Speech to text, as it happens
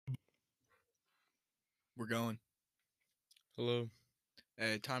We're going. Hello.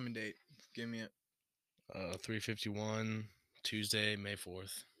 Hey, time and date. Give me it. 3:51, Tuesday, May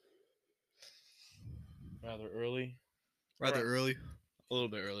 4th. Rather early. Rather Alright. early. A little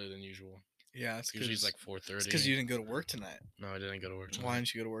bit earlier than usual. Yeah, it's Usually it's because like 4:30. it's because you didn't go to work tonight. No, I didn't go to work tonight. Why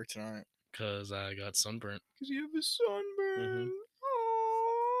didn't you go to work tonight? Because I got sunburnt. Because you have a sunburn.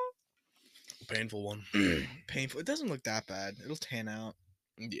 Painful one. Painful. It doesn't look that bad. It'll tan out.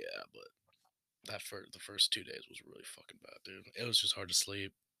 Yeah, but the first 2 days was really fucking bad, dude. It was just hard to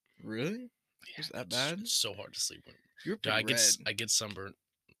sleep. Really? Yeah, Was that bad? It's so hard to sleep. You're pretty red. I get sunburnt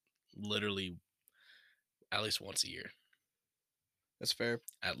literally at least once a year. That's fair.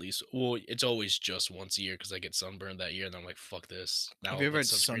 At least, well, it's always just once a year because I get sunburned that year, and I'm like, fuck this. Now Have I'll you ever put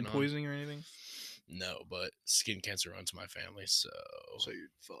had sun sunscreen on. poisoning or anything? No, but skin cancer runs my family, so you're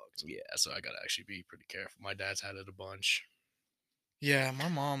fucked. yeah, so I gotta actually be pretty careful. My dad's had it a bunch, Yeah, my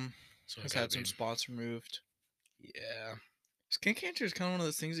mom so has had some spots removed. Yeah, Skin cancer is kind of one of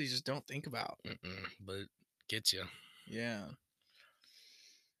those things that you just don't think about. But it gets you. Yeah.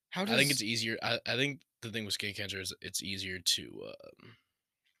 I think it's easier. I think the thing with skin cancer is it's easier to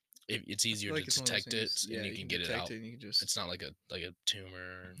it's easier to detect it, and you can get it out. It's not like a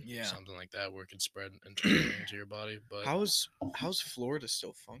tumor or something like that where it can spread internally into your body. But how's Florida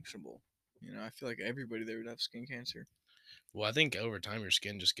still functionable? You know, I feel like everybody there would have skin cancer. Well, I think over time your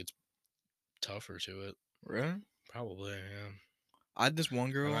skin just gets tougher to it. Really? Probably, yeah. I had this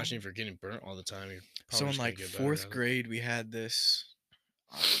one girl. Imagine if you're getting burnt all the time. You're So in like fourth grade, we had this.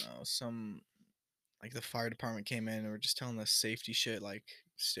 I don't know, like the fire department came in and were just telling us safety shit, like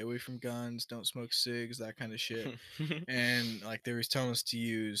stay away from guns, don't smoke cigs, that kind of shit. And like they was telling us to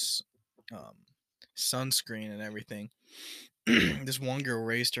use sunscreen and everything. This one girl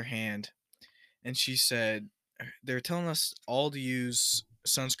raised her hand, and she said they were telling us all to use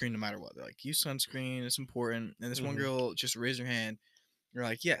sunscreen no matter what. They're like, use sunscreen, it's important. And this one girl just raised her hand. You're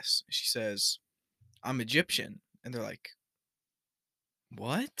like, yes. She says, I'm Egyptian. And they're like,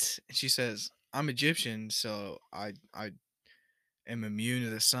 what? And she says, I'm Egyptian, so I am immune to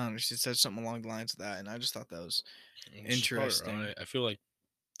the sun. She said something along the lines of that, and I just thought that was interesting. Right. I feel like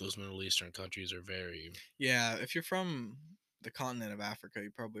those Middle Eastern countries are very... Yeah, if you're from the continent of Africa,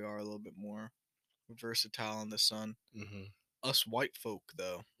 you probably are a little bit more versatile in the sun. Us white folk,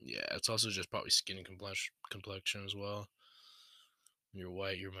 though. Yeah, it's also just probably skin and complexion as well. When you're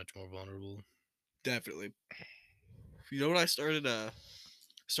white, you're much more vulnerable. Definitely. You know what I started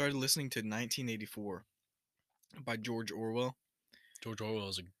listening to 1984 by George Orwell. George Orwell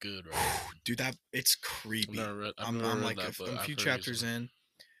is a good writer. Dude, it's creepy. I'm like a few chapters in.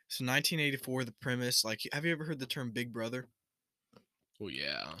 So 1984, the premise, like, have you ever heard the term Big Brother? Well,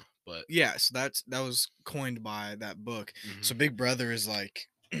 yeah, but yeah, so that was coined by that book. So Big Brother is like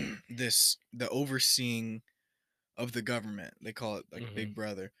the overseeing of the government. They call it like Big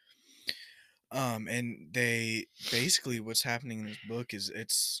Brother. And they basically what's happening in this book is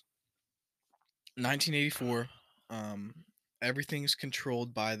it's 1984. Everything's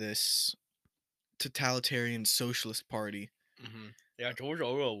controlled by this totalitarian socialist party. Yeah, George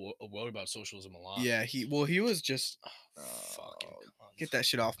Orwell wrote about socialism a lot. Yeah, he was just get that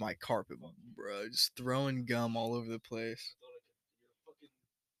shit off my carpet, bro. Just throwing gum all over the place.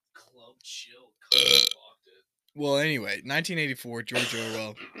 Club chill. Well, anyway, 1984, George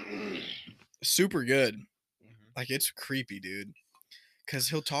Orwell. Super good. Like, it's creepy, dude. Because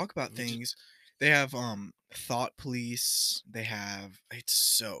he'll talk about things. They have thought police. It's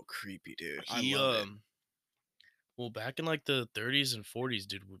so creepy, dude. I love it. Well, back in like the 30s and 40s,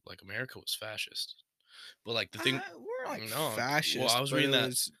 dude, like America was fascist. But like the thing, we're like fascist. Well, I was reading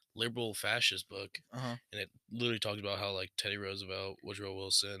that liberal fascist book, and it literally talked about how like Teddy Roosevelt, Woodrow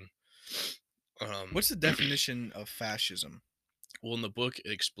Wilson. What's the definition of fascism? Well, in the book,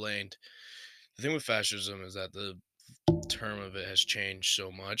 it explained the thing with fascism is that the term of it has changed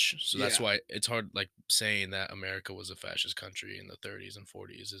so much, so that's why it's hard, like saying that America was a fascist country in the 30s and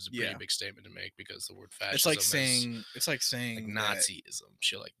 40s is a pretty big statement to make, because the word fascism it's like saying like Nazism,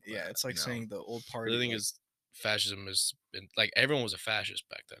 shit like that. It's like saying the old party. The thing is, fascism has been like, everyone was a fascist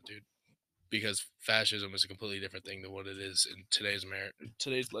back then, dude, because fascism is a completely different thing than what it is in today's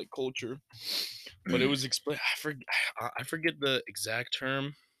today's like culture. But it was explained. I forget the exact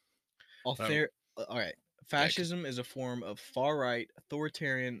term. All right. Fascism is a form of far-right,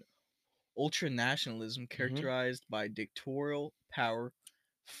 authoritarian, ultranationalism characterized by dictatorial power,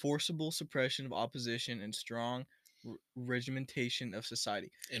 forcible suppression of opposition, and strong regimentation of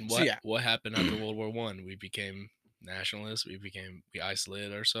society. And what happened after World War I? We became nationalists. We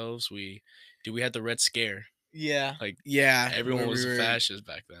isolated ourselves. We had the Red Scare. Yeah. Like, yeah, everyone was a fascist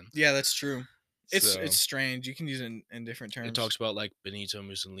back then. Yeah, that's true. It's strange. You can use it in different terms. It talks about like Benito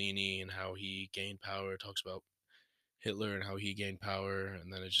Mussolini and how he gained power. It talks about Hitler and how he gained power,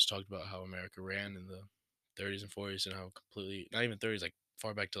 and then it just talked about how America ran in the 30s and 40s and how completely, not even 30s, like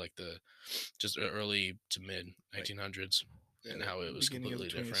far back to like the just early to mid 1900s, and how it was completely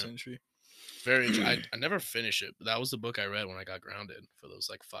different. Century. Very interesting. I never finished it, but that was the book I read when I got grounded for those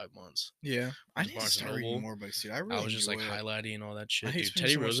like 5 months. Yeah, I need to start reading more books, dude. I was just like highlighting all that shit. Dude,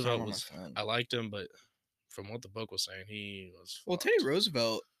 Teddy Roosevelt was. I liked him, but from what the book was saying, he was. Well, Teddy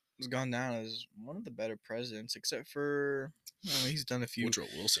Roosevelt has gone down as one of the better presidents, except for he's done a few. Woodrow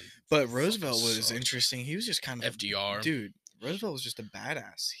Wilson, but Roosevelt was interesting. He was just kind of FDR, dude. Roosevelt was just a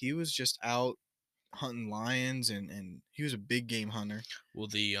badass. He was just out hunting lions, and he was a big game hunter. Well,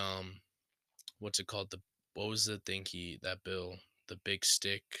 the what's it called? What was the thing that bill, the big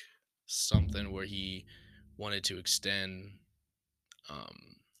stick, something where he wanted to extend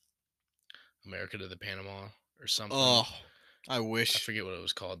America to the Panama or something. Oh, I wish. I forget what it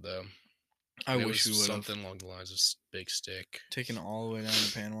was called though. I wish we would have something along the lines of big stick. Taken all the way down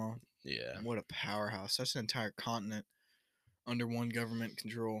to Panama. Yeah. What a powerhouse. That's an entire continent under one government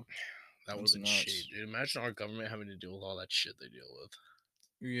control. That would have been shit, dude. Imagine our government having to deal with all that shit they deal with.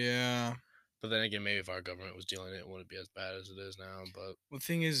 Yeah. But then again, maybe if our government was dealing it wouldn't be as bad as it is now. But the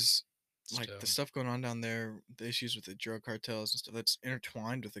thing is, like the stuff going on down there, the issues with the drug cartels and stuff, that's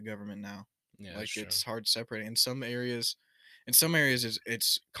intertwined with the government now. Yeah, like it's hard to separate. In some areas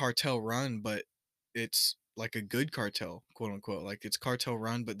it's cartel run, but it's like a good cartel, quote unquote. Like it's cartel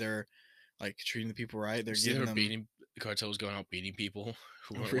run, but they're like treating the people right. They're giving them beating. The cartel was going out beating people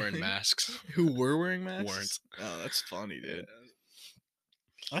who weren't wearing masks. Who were wearing masks? Weren't. Oh, that's funny, dude. Yeah.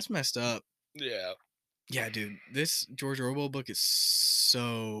 That's messed up. Yeah. Yeah, dude. This George Orwell book is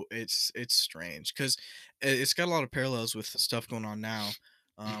so it's strange because it's got a lot of parallels with stuff going on now,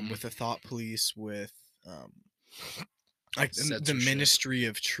 with the thought police, with like the Ministry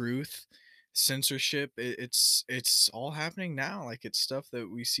of Truth, censorship. It's all happening now. Like it's stuff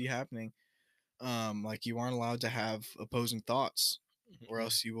that we see happening. Like you aren't allowed to have opposing thoughts, or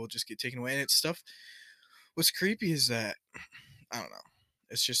else you will just get taken away. And it's stuff. What's creepy is that I don't know.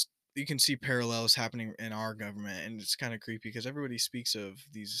 It's just you can see parallels happening in our government, and it's kind of creepy because everybody speaks of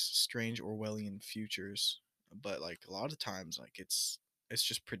these strange Orwellian futures, but like a lot of times, like it's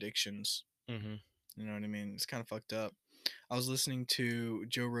just predictions. You know what I mean? It's kind of fucked up. I was listening to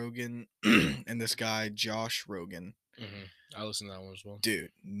Joe Rogan and this guy Josh Rogan. I listened to that one as well.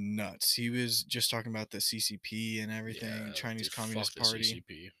 Dude, nuts. He was just talking about the CCP and everything, yeah, Chinese Communist Party. The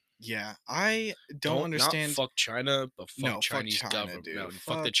CCP. Yeah, I don't understand. Not fuck China, but fuck Chinese government. No,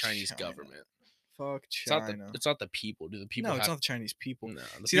 fuck the Chinese government. Fuck China. It's not the people. Do the people? No, it's not the Chinese people. No,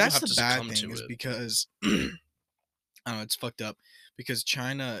 see, that's the bad thing is because I don't know. It's fucked up because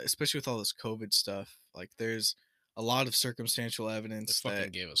China, especially with all this COVID stuff, like there's a lot of circumstantial evidence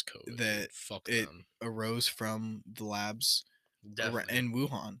that gave us COVID. That it arose from the labs. Definitely. In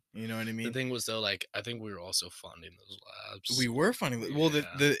Wuhan, you know what I mean? The thing was though, like I think we were also funding those labs. We were funding. Well,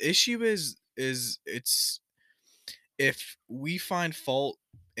 the issue is it's if we find fault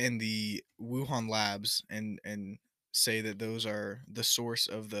in the Wuhan labs and say that those are the source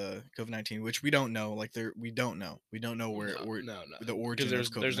of the COVID-19, which we don't know. Like we don't know where the origin of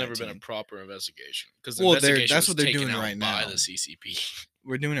COVID-19. There's never been a proper investigation because that's what they're doing right now by the CCP.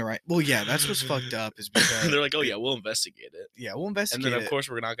 We're doing it right. Well, yeah, that's what's fucked up is because they're like, oh yeah, we'll investigate it. Yeah, we'll investigate it. And then of course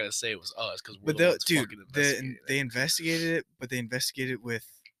we're not gonna say it was us because we're the ones fucking investigating they investigated it, but they investigated it with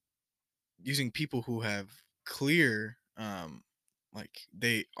using people who have clear, like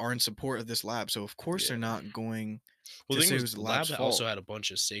they are in support of this lab. So of course they're not going. Well, the thing was the lab also had a bunch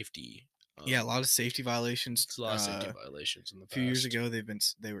of safety. Yeah, a lot of safety violations. A lot of safety violations in the past. A few years ago,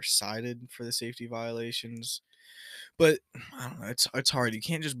 they were cited for the safety violations. But I don't know. It's hard. You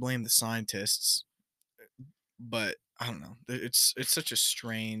can't just blame the scientists. But I don't know. It's such a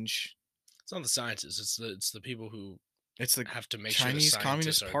strange. It's not the scientists. It's the people who. It's the have to make Chinese sure the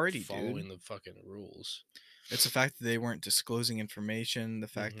Communist Party following the fucking rules. It's the fact that they weren't disclosing information. The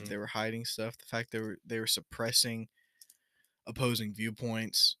fact that they were hiding stuff. The fact they were suppressing opposing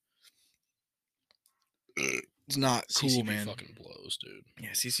viewpoints. It's not cool, CCP man. Fucking blows, dude. Yeah,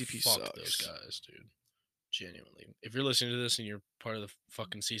 CCP Fuck sucks. Those guys, dude. Genuinely. If you're listening to this and you're part of the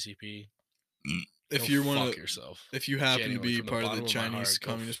fucking CCP, if you're one of yourself. If you happen to be part of the Chinese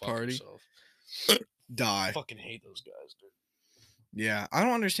Communist Party, die. I fucking hate those guys, dude. Yeah, I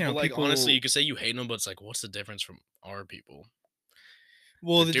don't understand. But honestly, you could say you hate them, but it's like, what's the difference from our people?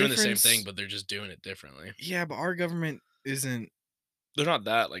 Well, they're doing the same thing, but they're just doing it differently. Yeah, but our government isn't. They're not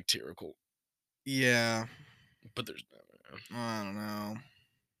that like tyrannical. Yeah, but there's. I don't know.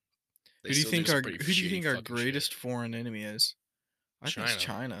 Who do you think our greatest foreign enemy is? I think it's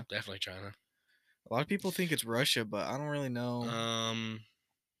China. Definitely China. A lot of people think it's Russia, but I don't really know.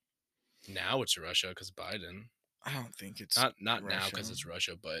 Now it's Russia because Biden. I don't think it's not now because it's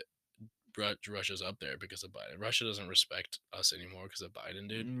Russia, but Russia's up there because of Biden. Russia doesn't respect us anymore because of Biden,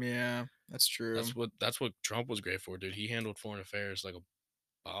 dude. Yeah, that's true. That's what Trump was great for, dude. He handled foreign affairs like a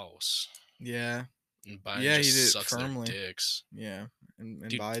boss. Yeah. And Biden just sucks their dicks. Yeah. And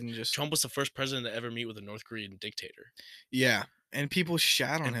dude, Biden just... Trump was the first president to ever meet with a North Korean dictator. Yeah. And people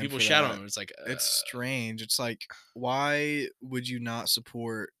shat on him. People shat on him. It's like... it's strange. It's like, why would you not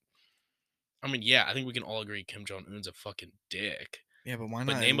support... I mean, yeah, I think we can all agree Kim Jong-un's a fucking dick. Yeah, but why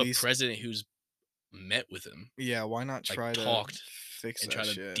not name a president who's met with him? Yeah, why not try to fix and that try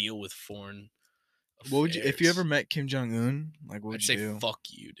shit? to deal with foreign affairs? What would you... If you ever met Kim Jong-un, like, what would you do? I'd say, fuck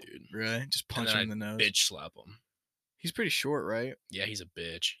you, dude. Really? Just punch him in the nose? Bitch slap him. He's pretty short, right? Yeah, he's a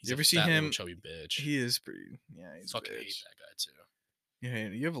bitch. He's you ever see him? Chubby bitch. He is pretty... Yeah, he's fucking a bitch. hate that guy, too. Yeah,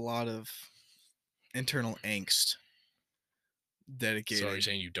 you have a lot of internal angst. Dedicated. So are you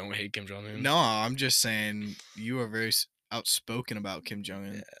saying you don't hate Kim Jong-un? No, I'm just saying you are very outspoken about Kim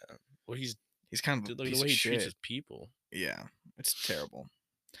Jong-un. Yeah. Well, he's kind of a piece the way he shit. treats his people. Yeah, it's terrible.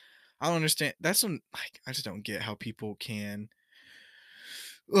 I don't understand. That's like, I just don't get how people can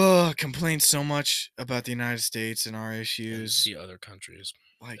complain so much about the United States and our issues. And see other countries.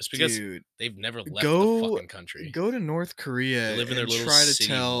 Like, it's because dude, they've never left the fucking country. Go to North Korea. They live in their little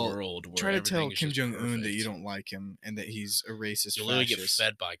city world. Try to tell Kim Jong-un that you don't like him and that he's a racist. You'll literally get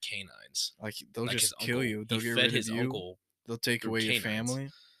fed by canines. Like, they'll just kill you. They'll get rid of you. They'll take away your family.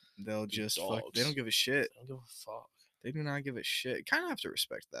 They'll just fuck. They don't give a shit. They don't give a fuck. They do not give a shit. Kind of have to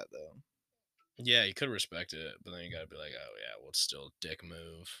respect that, though. Yeah, you could respect it, but then you gotta be like, oh yeah, well, it's still a dick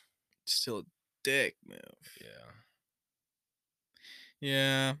move. Still a dick move. Yeah.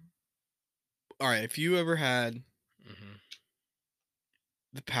 Yeah. All right. If you ever had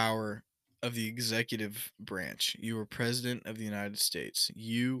the power of the executive branch, you were president of the United States.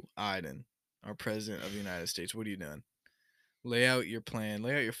 You, Iden, are president of the United States. What are you doing? Lay out your plan.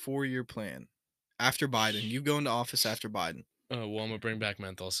 Lay out your 4-year plan. After Biden. You go into office after Biden. Oh, well, I'm going to bring back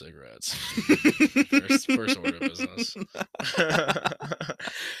menthol cigarettes. first order of business.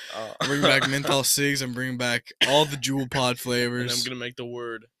 Bring back menthol cigs and bring back all the Jewel Pod flavors. And I'm going to make the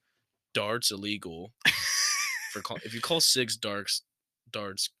word darts illegal. If you call cigs darts,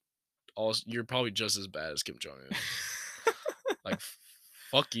 you're probably just as bad as Kim Jong-un. Like,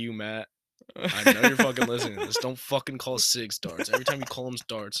 fuck you, Matt. I know you're fucking listening to this. Don't fucking call cigs darts. Every time you call them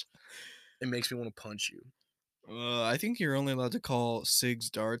darts, it makes me want to punch you. I think you're only allowed to call cigs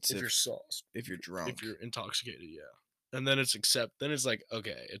darts if you're sauced. If you're drunk. If you're intoxicated, yeah. And then it's like,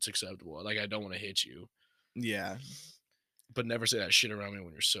 okay, it's acceptable. Like, I don't want to hit you. Yeah. But never say that shit around me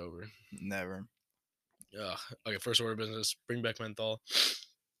when you're sober. Never. Okay, first order of business, bring back menthol.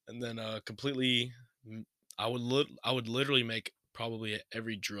 And then completely, I would literally make probably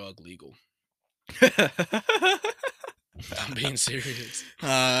every drug legal. I'm being serious.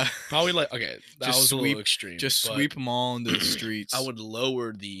 Probably like, okay, that was a little extreme. Just sweep them all into the streets. I would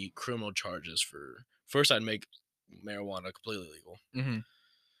lower the criminal charges for... First, I'd make marijuana completely legal. Mm-hmm.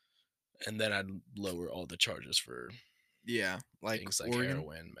 And then I'd lower all the charges for... Yeah, like things like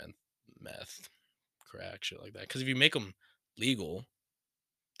heroin, meth, crack, shit like that. Because if you make them legal,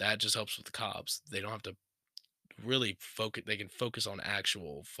 that just helps with the cops. They don't have to really focus. They can focus on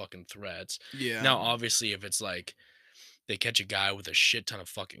actual fucking threats. Yeah. Now, obviously, if it's like they catch a guy with a shit ton of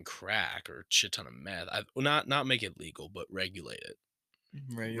fucking crack or a shit ton of meth, not make it legal, but regulate it.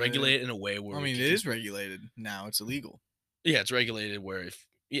 Regulate it in a way where it is regulated now. It's illegal. Yeah, it's regulated where if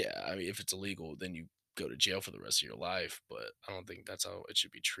it's illegal, then you go to jail for the rest of your life. But I don't think that's how it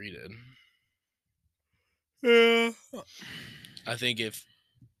should be treated. Yeah. I think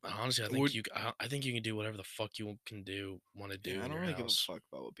honestly, I think you can do whatever the fuck you want to do. I don't really give a fuck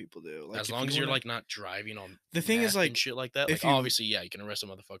about what people do. Like, as long as you're like not driving on the thing is, like, and shit like that. Like, obviously, yeah, you can arrest a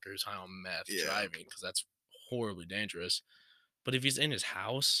motherfucker who's high on meth driving because that's horribly dangerous. But if he's in his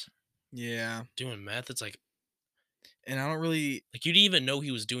house, doing meth, it's like, and I don't really like, you didn't even know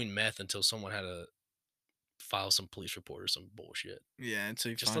he was doing meth until someone had to file some police report or some bullshit. Yeah, and so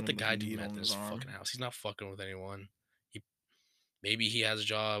you just let the guy do meth in his fucking house. He's not fucking with anyone. Maybe he has a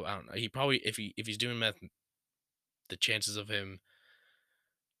job. I don't know. He probably, if he's doing meth, the chances of him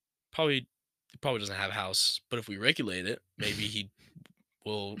he probably doesn't have a house. But if we regulate it, maybe he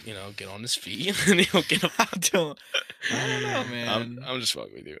will, get on his feet and he'll get a... I don't know, man. I'm just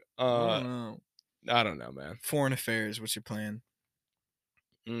fucking with you. I don't know. I don't know, man. Foreign affairs. What's your plan?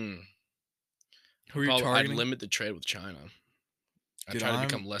 Who are you targeting? I'd limit the trade with China. I try to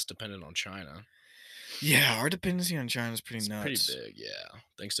become less dependent on China. Yeah, our dependency on China is pretty nuts. Pretty big, yeah.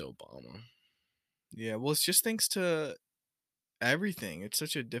 Thanks to Obama. Yeah, well, it's just thanks to everything. It's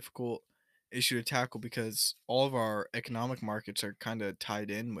such a difficult issue to tackle because all of our economic markets are kind of tied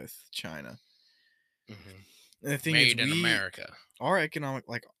in with China. Mm-hmm. And the thing Made in America. Our economy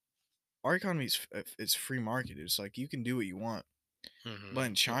is free market. It's like you can do what you want. Mm-hmm. But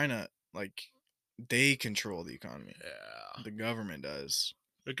in China, like they control the economy. Yeah, the government does.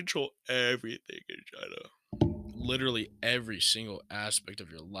 They control everything in China. Literally every single aspect of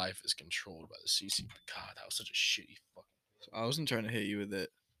your life is controlled by the CC. God, that was such a shitty fucking. I wasn't trying to hit you with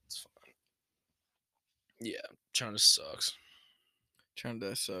it. It's fine. Yeah, China sucks. China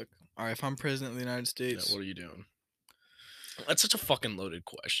does suck. All right, if I'm president of the United States, yeah, what are you doing? That's such a fucking loaded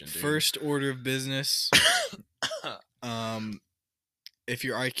question, dude. First order of business. If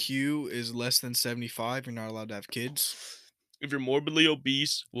your IQ is less than 75, you're not allowed to have kids. If you're morbidly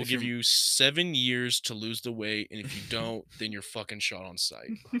obese, we'll give you 7 years to lose the weight, and if you don't, then you're fucking shot on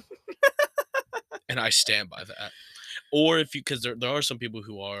sight. And I stand by that. Or if you, because there are some people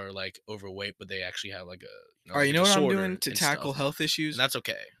who are like overweight, but they actually have like a. All right, you know what I'm doing to tackle health issues? And that's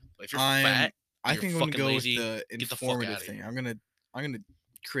okay. But if you're fat, I think I'm gonna go lazy, with the informative thing. I'm gonna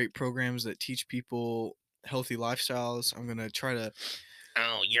create programs that teach people healthy lifestyles. I'm gonna try to.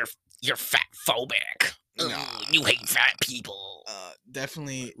 Oh, you're fat phobic. Nah, you hate fat people.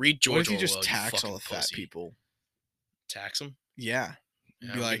 Definitely. Read George What if you just tax all the fat people? Tax them? Yeah.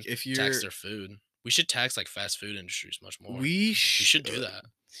 Be like, if you tax their food. We should tax like fast food industries much more. We should do that.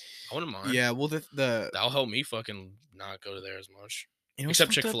 I wouldn't mind. Yeah, well, that'll help me fucking not go to there as much. You know,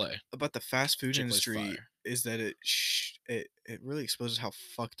 except Chick-fil-A. About the fast food industry is that it really exposes how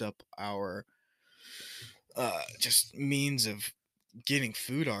fucked up our just means of getting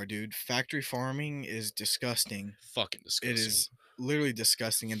food are, dude. Factory farming is disgusting. Fucking disgusting. It is literally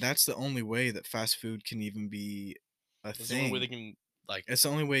disgusting, and that's the only way that fast food can even be a thing. The only way they can it's the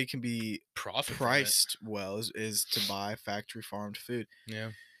only way it can be priced well is to buy factory farmed food.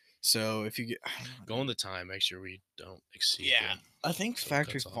 Yeah. So if you get go on the time, make sure we don't exceed. Yeah, I think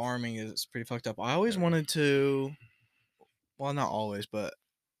factory farming is pretty fucked up. I always wanted to, well, not always, but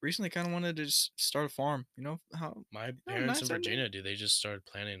recently kind of wanted to just start a farm. You know how my parents in Virginia do? They just started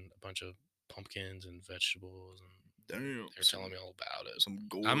planting a bunch of pumpkins and vegetables, and they're telling me all about it.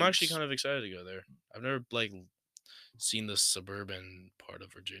 I'm actually kind of excited to go there. I've never seen the suburban part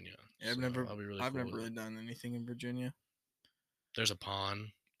of Virginia. Yeah, I've never really done anything in Virginia. There's a pond.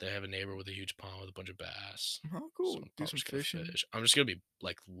 They have a neighbor with a huge pond with a bunch of bass. Oh, cool. So do some fishing. I'm just gonna be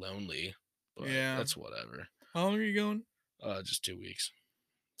lonely, but yeah, that's whatever. How long are you going? Just 2 weeks.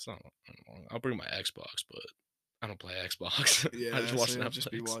 It's not long. I'll bring my Xbox, but I don't play Xbox. Yeah, I just watch Netflix.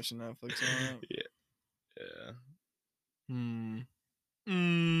 Just be watching Netflix. Yeah. I don't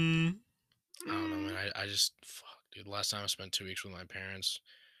know, man. I just dude. Last time I spent 2 weeks with my parents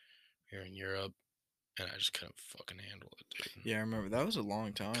here in Europe, and I just couldn't fucking handle it, dude. Yeah, I remember that was a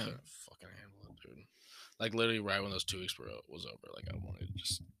long time. Couldn't fucking handle it, dude. Like literally, right when those 2 weeks was over, like I wanted to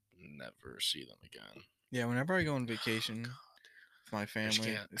just never see them again. Yeah, whenever I go on vacation with my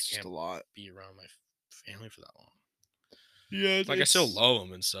family, it's just a lot. Be around my family for that long. Yeah, like I still love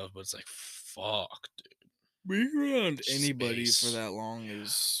them and stuff, but it's like fuck, dude. Being around anybody for that long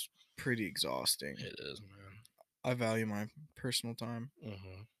is pretty exhausting. It is, man. I value my personal time. All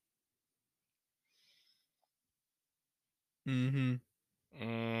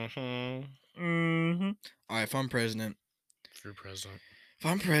right, if I'm president. If you're president. If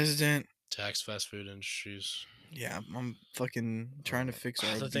I'm president. Tax fast food industries. Yeah, I'm fucking trying to fix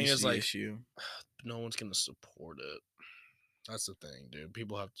our obesity issue. No one's gonna support it. That's the thing, dude.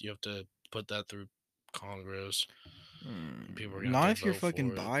 You have to put that through Congress. People are not if you're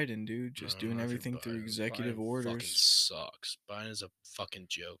fucking Biden, dude. Just doing everything through executive orders. Fucking sucks. Biden is a fucking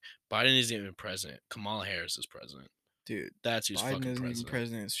joke. Biden isn't even president. Kamala Harris is president. Dude, that's who's fucking president. Biden isn't even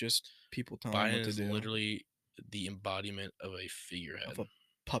president. It's just people telling him what to do. Biden is literally the embodiment of a figurehead, of a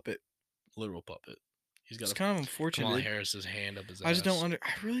puppet, literal puppet. It's kind of unfortunate. Kamala Harris's hand up his ass. I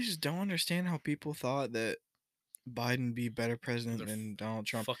really just don't understand how people thought that Biden would be a better president than Donald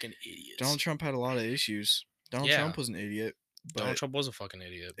Trump. Fucking idiots. Donald Trump had a lot of issues. Donald Trump was an idiot. Donald Trump was a fucking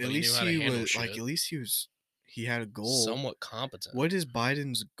idiot. But at least he had a goal. Somewhat competent. What is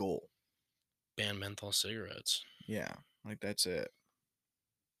Biden's goal? Ban menthol cigarettes. Yeah, that's it.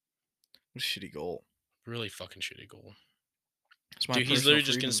 What a shitty goal. Really fucking shitty goal. Dude, he's literally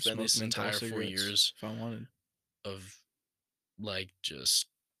just gonna spend this entire 4 years if I wanted of just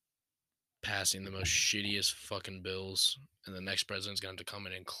passing the most shittiest fucking bills, and the next president's gonna have to come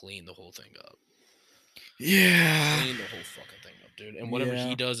in and clean the whole thing up. Yeah. Clean the whole fucking thing up, dude. And whatever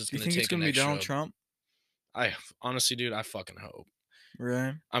he does, it's going to take an extra... be Donald Trump? I honestly, dude, I fucking hope.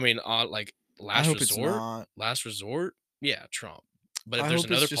 Right. I mean, like last resort, yeah, Trump. But if there's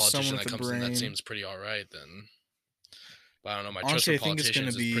another politician that comes in that seems pretty all right, then. But I don't know. My trust in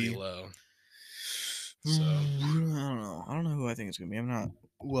politicians is pretty low. So I don't know who I think it's gonna be. I'm not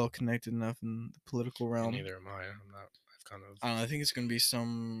well connected enough in the political realm. Neither am I. I'm not. I've kind of. I don't know. I think it's gonna be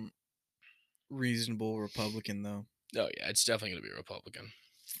some reasonable Republican though. Oh yeah, it's definitely gonna be Republican.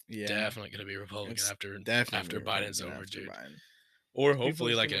 Yeah, definitely gonna be Republican after Biden's over, dude. Or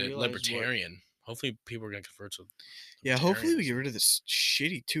hopefully like a libertarian. Hopefully people are gonna convert to. Yeah, hopefully we get rid of this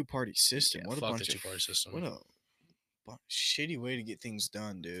shitty two-party system. Yeah, what a bunch of two-party system. What a shitty way to get things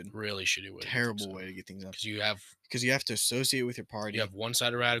done, dude. Really shitty way. Terrible way to get things done. Because you have to associate with your party. You have one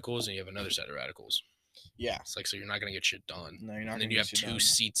side of radicals and you have another side of radicals. Yeah. It's like, so you're not gonna get shit done. No, you're not. And then you have two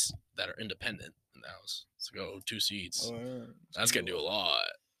seats that are independent in the House. So 2 seats. Oh, yeah. That's gonna do a lot.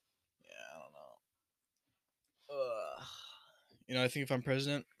 Yeah, I don't know. You know, I think if I'm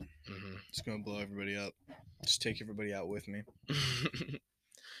president, it's gonna blow everybody up. Just take everybody out with me.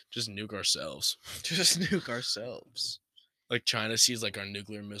 Just nuke ourselves. Just nuke ourselves. Like China sees like our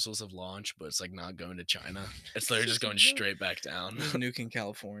nuclear missiles have launched, but it's like not going to China. It's literally just going straight back down. Just nuking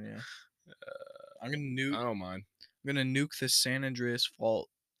California. I'm gonna nuke. I don't mind. I'm gonna nuke the San Andreas Fault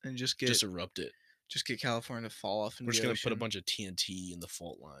and just erupt it. Just get California to fall off. We're just gonna put a bunch of TNT in the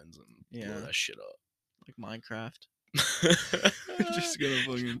fault lines and blow that shit up. Like Minecraft. Just gonna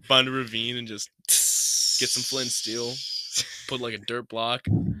fucking find a ravine and just get some flint and steel. Put like a dirt block.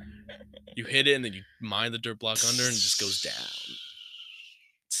 You hit it and then you mine the dirt block under and it just goes down.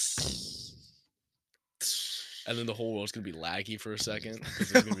 And then the whole world's gonna be laggy for a second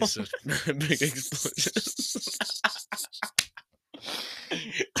because there's gonna be such big explosions.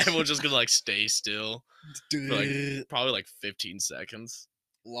 Everyone's just gonna like stay still. For, like, probably like 15 seconds.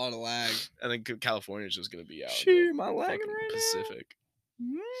 A lot of lag. And then California's just gonna be out. Shoot, my lagging right Pacific.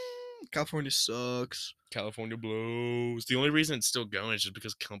 Now? California sucks. California blows. The only reason it's still going is just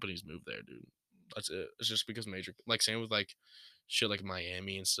because companies move there, dude. That's it. It's just because major, like same with like shit like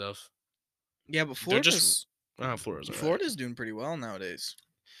Miami and stuff. Yeah, but Florida's doing pretty well nowadays.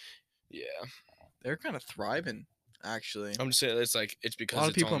 Yeah, they're kind of thriving, actually. I'm just saying it's because a lot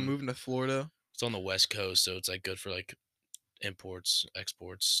of people are moving to Florida. It's on the West Coast, so it's like good for like imports,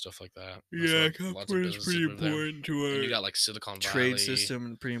 exports, stuff like that. Yeah, California's pretty important to our you got like Silicon Valley trade system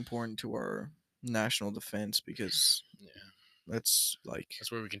and pretty important to our national defense because that's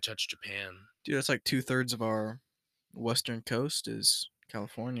where we can touch Japan. Dude, that's like 2/3 of our western coast is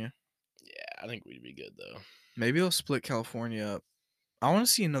California. Yeah, I think we'd be good though. Maybe they'll split California up. I want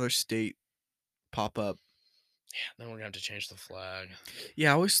to see another state pop up. Yeah, then we're gonna have to change the flag. Yeah,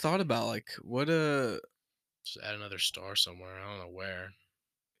 I always thought about like just add another star somewhere. I don't know where.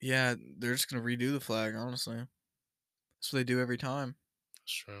 Yeah, they're just gonna redo the flag. Honestly, that's what they do every time.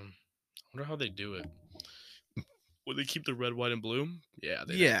 That's true. I wonder how they do it. Would they keep the red, white, and blue? Yeah,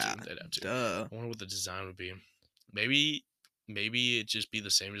 they'd have to. Duh. I wonder what the design would be. Maybe it just be the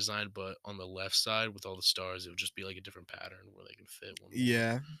same design, but on the left side with all the stars, it would just be like a different pattern where they can fit one more.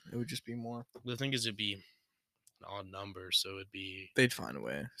 Yeah, it would just be more. The thing is, it'd be an odd number, so it'd be. They'd find a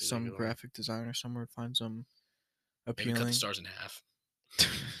way. Some graphic designer somewhere would find some appealing. Maybe cut the stars in half.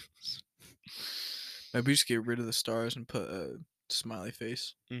 Maybe just get rid of the stars and put a smiley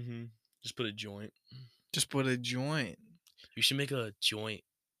face. Just put a joint. Just put a joint. You should make a joint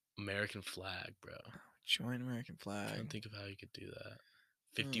American flag, bro. Joint American flag. I can't think of how you could do that.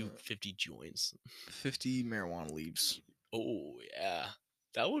 50 joints. 50 marijuana leaves. Oh, yeah.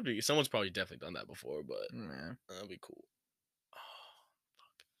 That would be... Someone's probably definitely done that before, but... Yeah. That'd be cool. Oh,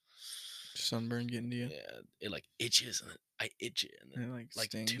 fuck. Sunburn getting to you? Yeah. It, like, itches. And I itch it. And then, like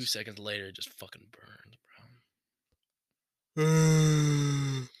 2 seconds later, it just fucking burns,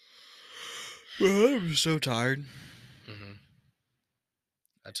 bro. I'm so tired.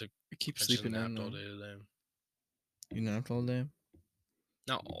 I keep sleeping napped all day today. You napped all day?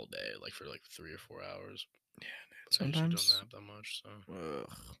 Not all day, like for like 3 or 4 hours. Yeah, dude. Sometimes I don't nap that much, so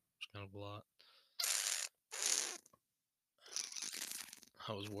it's kind of a lot.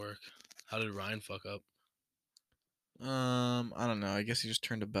 How was work? How did Ryan fuck up? I don't know. I guess he just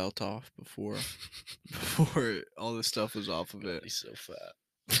turned a belt off before all this stuff was off of it. He's so fat.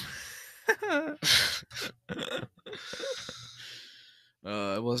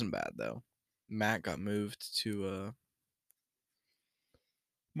 It wasn't bad though. Matt got moved to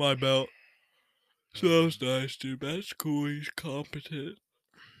my belt. So that was nice, dude. Matt's cool. He's competent.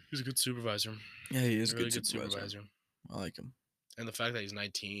 He's a good supervisor. Yeah, he is a really good supervisor. I like him. And the fact that he's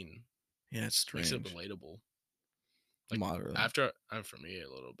 19. Yeah, it's strange. Makes it relatable. Like, moderately. For me, a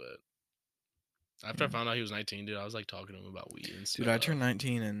little bit. After I found out he was 19, dude, I was like talking to him about weed and stuff. Dude, I turned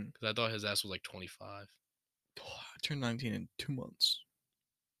 19 and because I thought his ass was like 25. I turned 19 in 2 months.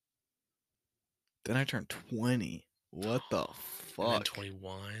 Then I turned 20. What the fuck? And then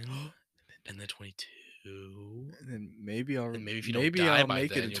 21. and then 22. And then maybe I'll if you don't die by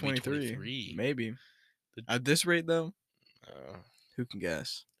make then, it to you'll 23. Be 23. Maybe. At this rate, though, who can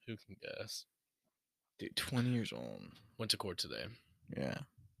guess? Who can guess? Dude, 20 years old. Went to court today. Yeah.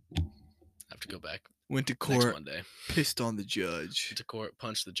 Have to go back. Went to court. Next Monday. Pissed on the judge. Went to court,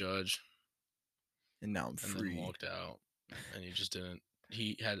 punched the judge. And now I'm free. And then walked out. And he just didn't.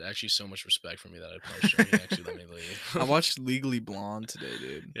 He had actually so much respect for me that I punched him. He actually let me leave. I watched Legally Blonde today,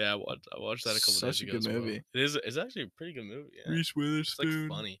 dude. Yeah, I watched that a couple days ago. Such a good movie. Well. It's actually a pretty good movie. Yeah. Reese Witherspoon. It's like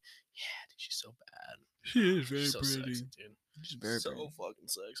funny. Yeah, dude, she's so bad. She is very so pretty. Sexy, dude. She's very so pretty. fucking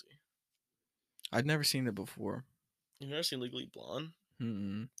sexy. I'd never seen it before. You've never seen Legally Blonde?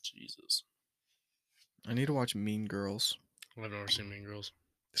 Mm-mm. Jesus. I need to watch Mean Girls. I've never seen Mean Girls.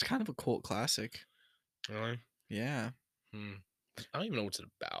 It's kind of a cult classic. Really? Yeah. I don't even know what it's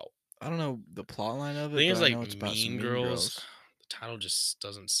about. I don't know the plot line of it. I think it's like it's about Mean Girls. The title just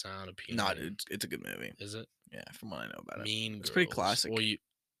doesn't sound appealing. Nah, dude, it's a good movie. Is it? Yeah, from what I know about Mean Girls. It's pretty classic. Well,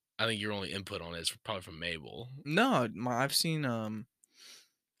 I think your only input on it is probably from Mabel. No, I've seen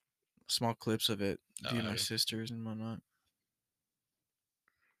small clips of it via my sisters and whatnot.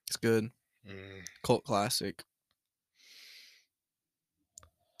 It's good. Cult classic.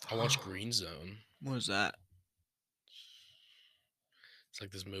 I watched Green Zone. What is that? It's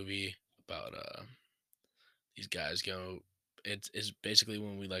like this movie about these guys go. It's basically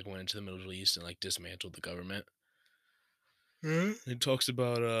when we like went into the Middle East and like dismantled the government. It talks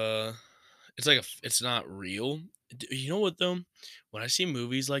about it's like it's not real. You know what though? When I see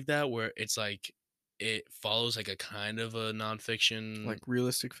movies like that where it's like it follows like a kind of a nonfiction, like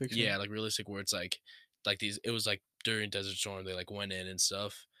realistic fiction. Yeah, like realistic, where it's like these. It was like during Desert Storm they like went in and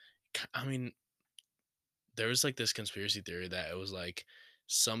stuff. I mean, there was like this conspiracy theory that it was like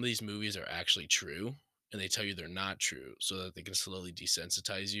some of these movies are actually true and they tell you they're not true so that they can slowly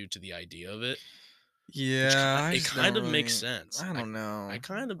desensitize you to the idea of it. Yeah, it kind of makes sense. I don't know. I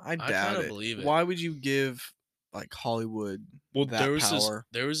kind doubt of it. believe it. Why would you give like Hollywood that power?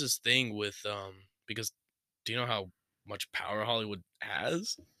 There was this thing with because do you know how much power Hollywood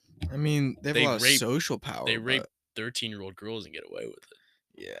has? I mean, they have a lot of social power. They rape 13-year-old girls and get away with it.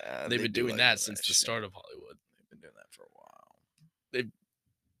 Yeah, they've been doing that since the start of Hollywood. They've been doing that for a while.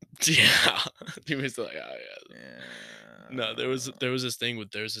 People used to like, oh yeah. No, there was this thing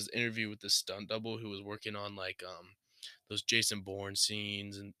with there's this interview with this stunt double who was working on like those Jason Bourne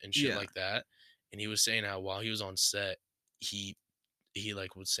scenes and shit like that, and he was saying how while he was on set, he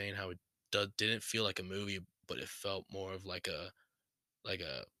like was saying how it didn't feel like a movie, but it felt more of like a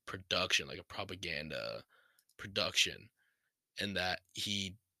production, like a propaganda production, and that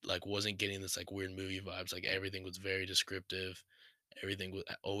he like wasn't getting this like weird movie vibes. Like everything was very descriptive. Everything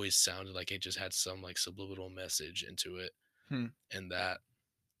always sounded like it just had some like subliminal message into it. And that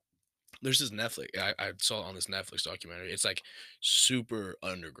there's this Netflix, I saw it on this Netflix documentary. It's like super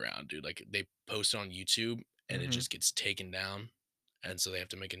underground, dude. Like they post it on YouTube and it just gets taken down. And so they have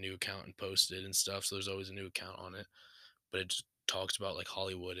to make a new account and post it and stuff. So there's always a new account on it. But it just talks about like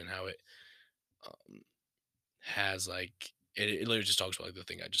Hollywood and how it has like, it literally just talks about like the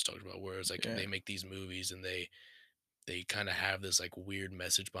thing I just talked about, where it's like they make these movies and they kind of have this like weird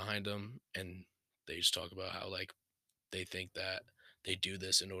message behind them. And they just talk about how like they think that they do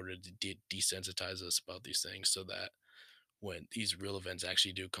this in order to desensitize us about these things so that when these real events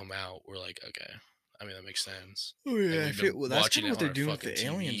actually do come out, we're like, okay, I mean, that makes sense. Oh, yeah. Like, that's kind of what they're doing with the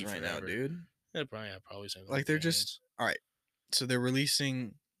aliens right now, dude. Yeah, probably something like they're just, all right, so they're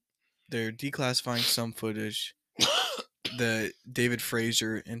declassifying some footage. The David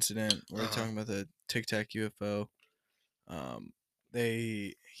Fraser incident, where they're talking about the Tic Tac UFO. I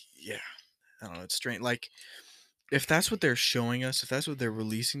don't know, it's strange. Like, if that's what they're showing us, if that's what they're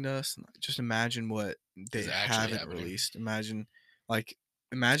releasing to us, just imagine what they haven't released. Imagine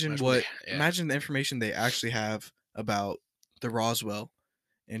the information they actually have about the Roswell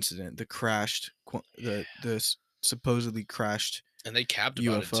incident, the crashed, the supposedly crashed, and they capped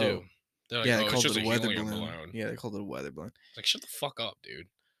about it too. They're like, they called it a weather balloon. Yeah, they called it a weather balloon. Like, shut the fuck up, dude.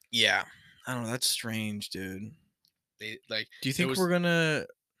 Yeah, I don't know. That's strange, dude. They like. Do you think we're gonna?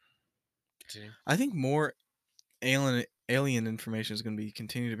 I think more alien information is going to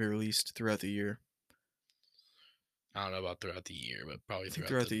continue to be released throughout the year. I don't know about throughout the year, but probably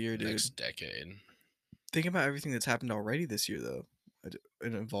throughout the year, next decade. Think about everything that's happened already this year, though.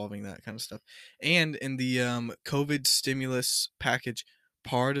 involving that kind of stuff. And in the COVID stimulus package,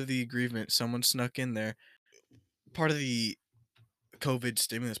 part of the agreement, someone snuck in there, part of the COVID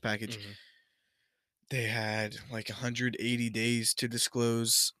stimulus package, they had like 180 days to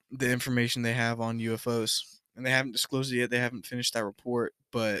disclose the information they have on UFOs. And they haven't disclosed it yet. They haven't finished that report,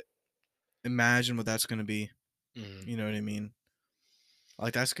 but imagine what that's going to be. You know what I mean?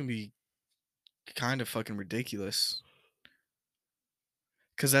 Like, that's going to be kind of fucking ridiculous.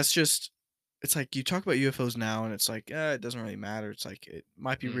 Because that's just, it's like you talk about UFOs now and it's like, it doesn't really matter. It's like, it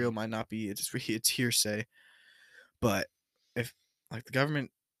might be real, might not be. It's hearsay. But if, like, the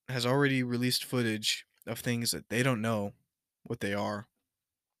government has already released footage of things that they don't know what they are,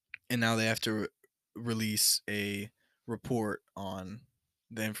 and now they have to release a report on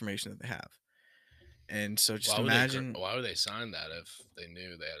the information that they have. And so just imagine... Why would they sign that if they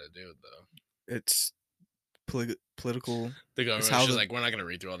knew they had to do it, though? It's political. The government's just like, we're not gonna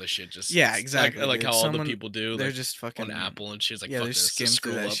read through all this shit. Just yeah, exactly. Like how all the people do. They're like, just fucking on Apple and shit. Like, yeah, fuck they this, skim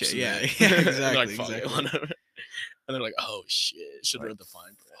through that shit. Yeah, exactly. Like, exactly. And they're like, oh shit, should have read the fine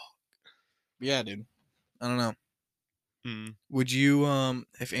print. Yeah, dude. I don't know. Would you,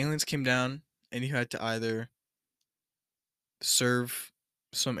 if aliens came down and you had to either serve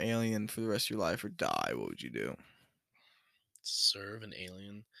some alien for the rest of your life or die, what would you do? Serve an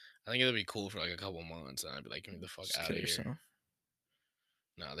alien? I think it'd be cool for like a couple months, and I'd be like, get me the fuck out of here.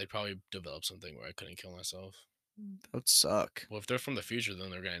 No, they'd probably develop something where I couldn't kill myself. That would suck. Well, if they're from the future,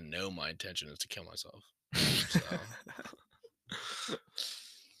 then they're gonna know my intention is to kill myself.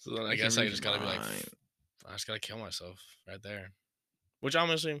 So then I guess I just gotta be like, I just gotta kill myself right there. Which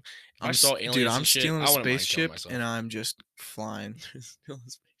honestly, if I saw aliens, dude, I'm stealing a spaceship and I'm just flying.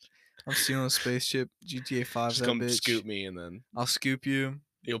 I'm stealing a spaceship. GTA 5. Just come scoop me and then I'll scoop you.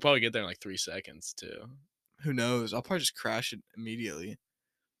 You'll probably get there in like 3 seconds too. Who knows? I'll probably just crash it immediately.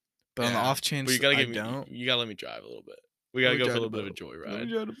 But on the off chance, you gotta let me drive a little bit. We gotta go for a little bit of a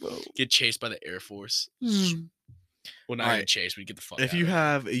joyride. Get chased by the Air Force. Well, not even chased. We get the fuck out. If you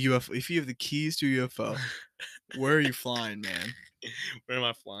have a UFO, if you have the keys to a UFO, where are you flying, man? Where am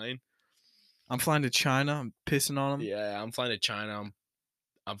I flying? I'm flying to China. I'm pissing on them. Yeah, I'm flying to China.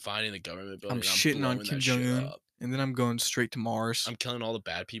 I'm finding the government building. I'm shitting on Kim Jong-un. And then I'm going straight to Mars. I'm killing all the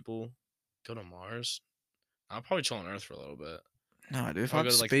bad people. Go to Mars? I'll probably chill on Earth for a little bit. No, dude. If I'm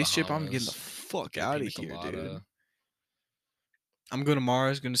a spaceship, I'm getting the fuck out of here, dude. I'm going to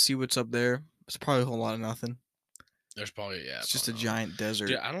Mars, going to see what's up there. It's probably a whole lot of nothing. There's probably it's just a giant desert.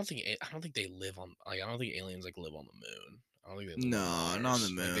 Dude, I don't think they live on I don't think aliens like live on the moon. I don't think they live not on the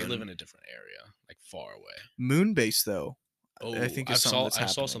moon. Like, they live in a different area, like far away. Moon base though. Oh, I think I saw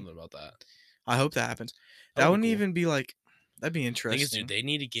something about that. I hope that happens. That wouldn't even be like, that'd be interesting. Thing is, dude, they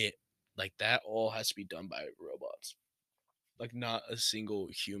need to get like that. All has to be done by robots. Like, not a single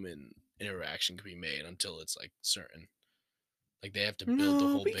human interaction can be made until it's like certain. Like, they have to build the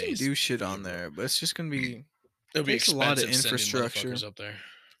whole base. We can do shit on there, but it's just gonna be. It'll be expensive. A lot of infrastructure up there.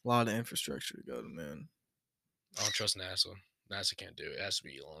 A lot of infrastructure to go to the moon. I don't trust NASA. NASA can't do it. It has to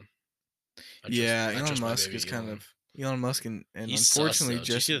be Elon. Elon Musk is kind of Elon Musk and unfortunately Did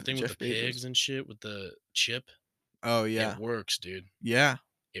you see the thing with the pigs and shit with the chip? Oh yeah, it works, dude. Yeah,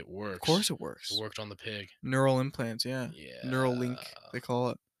 it works. Of course, it works. It worked on the pig. Neural implants, yeah. Neural link, they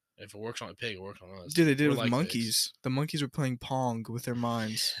call it. If it works on a pig, it works on us. Dude, they did it with monkeys. Pigs. The monkeys were playing Pong with their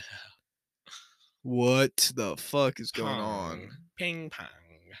minds. What the fuck is going on? Ping pong.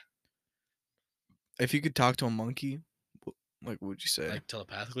 If you could talk to a monkey, like, what would you say? Like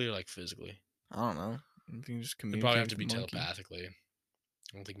telepathically or like physically? I don't know. You can just communicate. It probably have to be telepathically.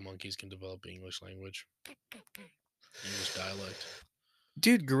 I don't think monkeys can develop English language. English dialect.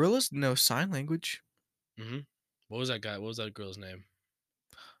 Dude, gorillas know sign language. What was that guy? What was that girl's name?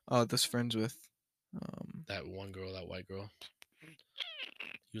 That's friends with that one girl, that white girl.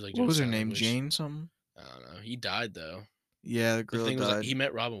 He was like, what was her name? Jane something? I don't know. He died though. Yeah, the girl died. Was, like, he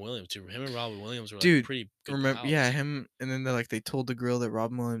met Robin Williams too. Him and Robin Williams were like pretty good. Remember? Yeah, him. And then they told the girl that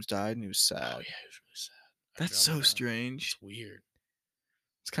Robin Williams died, and he was sad. Oh yeah, he was really sad. That's so strange. It's weird.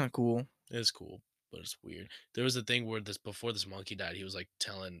 It's kind of cool. It is cool, but it's weird. There was a thing where before this monkey died, he was like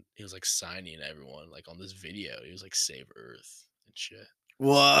signing everyone like on this video. He was like, "Save Earth" and shit.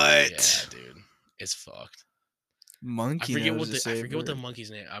 What? Yeah, dude, it's fucked. Monkey. I forget what the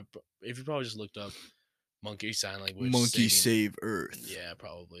monkey's name. If you probably just looked up monkey sign language. Monkey save Earth. Yeah,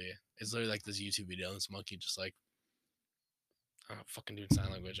 probably. It's literally like this YouTube video. This monkey just like, I don't know, fucking doing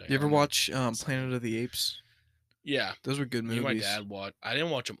sign language. You ever watch Planet of the Apes? Yeah, those were good movies. My dad watched. I didn't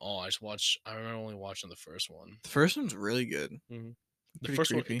watch them all. I remember only watching the first one. The first one's really good. The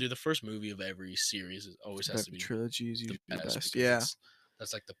first one, dude. The first movie of every series always has to be trilogy is usually the best. Yeah,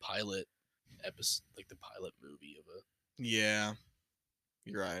 That's like the pilot episode, like the pilot movie of a. Yeah,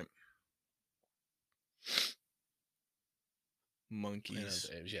 you're right. Monkeys.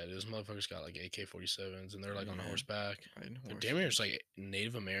 Yeah, those motherfuckers got like AK-47s, and they're like on horseback. They're damn near just like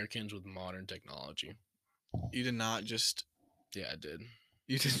Native Americans with modern technology. You did not just. Yeah, I did.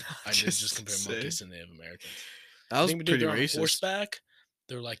 You did not. I did just compare monkeys to Native Americans. That was pretty racist. On horseback,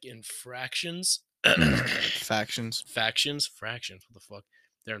 they're like in fractions. Factions. Fractions. What the fuck?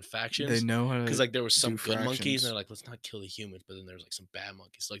 They're in factions. They know how to. Because like there was some good monkeys, and they're like, let's not kill the humans. But then there's like some bad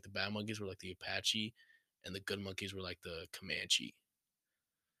monkeys. So, like the bad monkeys were like the Apache, and the good monkeys were like the Comanche.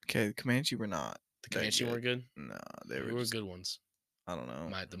 Okay, the Comanche were not. The Comanche were good. No, they were good ones. I don't know.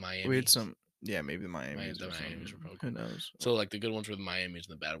 The Miami. We had some. Yeah, maybe the Miamis. The Miamis were probably cool. Who knows? So like the good ones were the Miamis,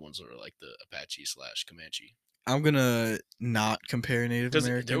 and the bad ones were like the Apache / Comanche. I'm gonna not compare Native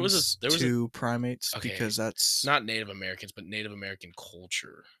Americans to primates because that's not Native Americans, but Native American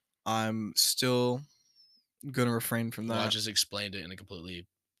culture. I'm still gonna refrain from that. I just explained it in a completely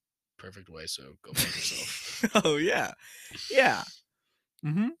perfect way, so go fuck yourself. Oh yeah, yeah.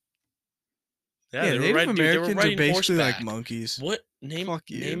 Mm-hmm. Yeah, Native Americans are basically horseback. Like monkeys. What name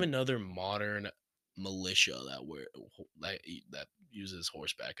another modern militia that uses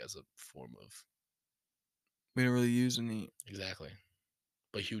horseback as a form of. We don't really use any. Exactly.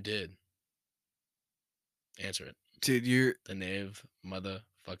 But who did? Answer it. Dude, you're... The Native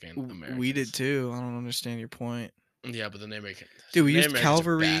motherfucking Americans. We did too. I don't understand your point. Yeah, but the Native Americans... Dude, we used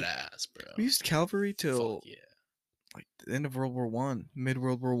cavalry... badass, bro. We used cavalry till... Fuck yeah. Like, the end of World War One.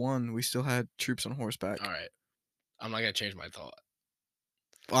 Mid-World War One, we still had troops on horseback. Alright. I'm not gonna change my thought.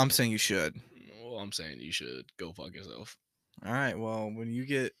 Well, I'm saying you should. Well, I'm saying you should go fuck yourself. Alright, well, when you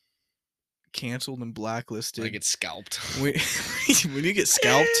get... canceled and blacklisted. I get scalped. When you get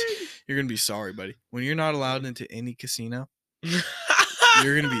scalped, you're gonna be sorry, buddy. When you're not allowed into any casino,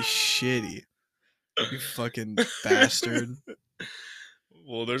 you're gonna be shitty. You fucking bastard.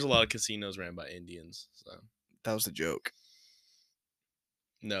 Well, there's a lot of casinos ran by Indians, so that was a joke.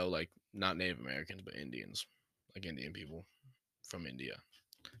 No, like not Native Americans, but Indians, like Indian people from India.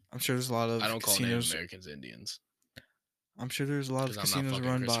 I'm sure there's a lot of. I don't call Native Americans Indians. I'm sure there's a lot of casinos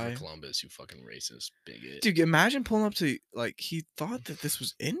run by Columbus, you fucking racist bigot. Dude, imagine pulling up to he thought that this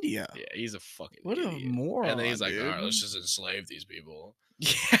was India. Yeah, he's a fucking what idiot. A moron. And then he's like, dude. all right, let's just enslave these people.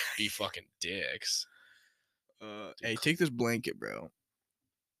 Yeah, be fucking dicks. Hey, take this blanket, bro.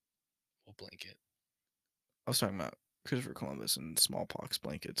 What blanket? I was talking about Christopher Columbus and smallpox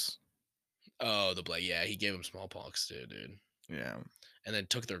blankets. Oh, the blanket. Yeah, he gave him smallpox too, dude. Yeah. And then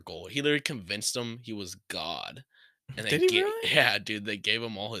took their gold. He literally convinced them he was God. And did he really? Yeah, dude, they gave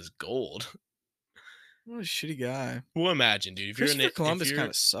him all his gold. What a shitty guy. Well, imagine, dude. If Christopher Columbus kind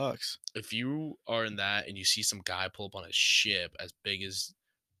of sucks. If you are in that and you see some guy pull up on a ship as big as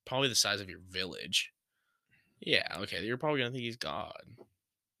probably the size of your village, yeah, okay, you're probably gonna think he's God.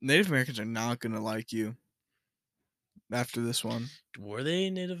 Native Americans are not gonna like you after this one. Were they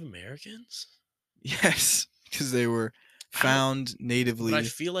Native Americans? Yes, because they were found natively. But I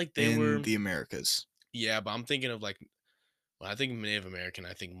feel like they were in the Americas. Yeah, but I'm thinking of like, when I think of Native American,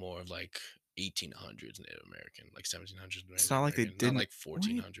 I think more of like 1800s Native American, like 1700s. It's not like they didn't. Not like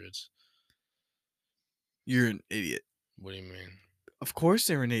 1400s. You're an idiot. What do you mean? Of course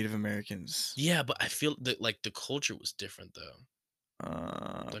they were Native Americans. Yeah, but I feel that like the culture was different though.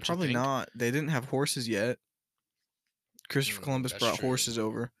 Probably not. They didn't have horses yet. Christopher Columbus brought horses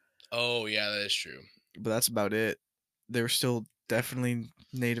over. Oh yeah, that is true. But that's about it. They were still definitely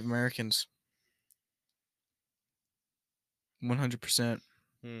Native Americans. 100%.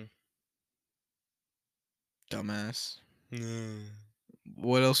 Dumbass.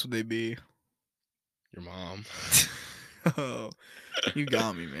 What else would they be? Your mom. Oh, you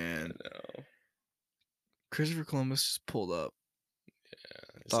got me, man. No. Christopher Columbus just pulled up.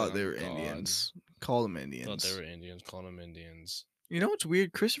 Yeah. Thought they were Indians. Called them Indians. Thought they were Indians. Called them Indians. You know what's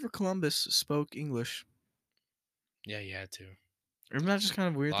weird? Christopher Columbus spoke English. Yeah, he had to. Isn't that just kind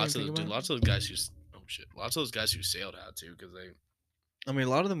of weird? Lots of those guys who lots of those guys who sailed had to because they. I mean, a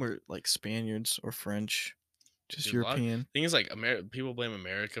lot of them were like Spaniards or French, just European. Thing is, like, people blame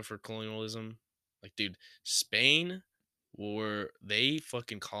America for colonialism. Like, dude, Spain they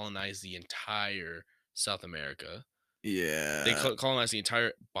fucking colonized the entire South America. Yeah, they colonized the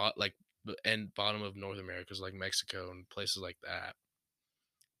entire bottom of North America, like Mexico and places like that.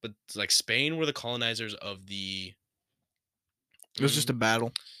 But like Spain were the colonizers of the. It was just a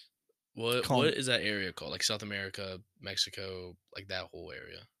battle. What is that area called? Like South America, Mexico, like that whole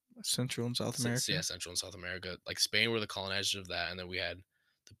area. Central and South America. Yeah, Central and South America. Like Spain were the colonizers of that, and then we had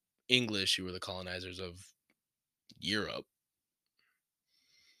the English who were the colonizers of Europe.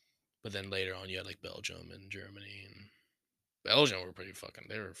 But then later on, you had like Belgium and Germany, and Belgium were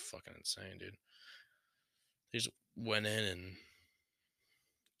they were fucking insane, dude. They just went in and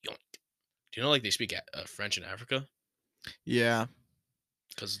yoink. Do you know like they speak French in Africa? Yeah,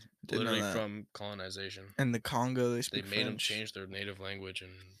 because literally from colonization. And the Congo, they speak French. Made them change their native language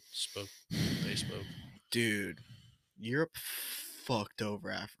and spoke what they spoke. Dude, Europe fucked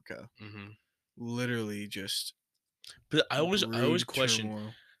over Africa. Mm-hmm. Literally just. But I always questioned.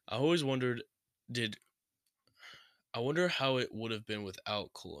 Turmoil. I always wondered, I wonder how it would have been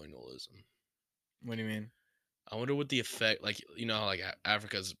without colonialism. What do you mean? I wonder what the effect, like, you know, like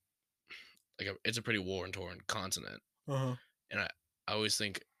Africa's like it's a pretty war-torn continent. Uh-huh. And I always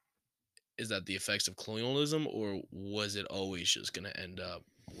think, is that the effects of colonialism, or was it always just going to end up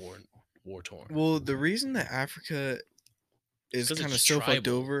war-torn? Well, the reason that Africa is kind of so fucked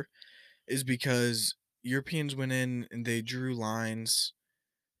over is because Europeans went in and they drew lines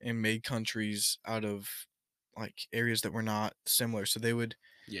and made countries out of like areas that were not similar. So they would,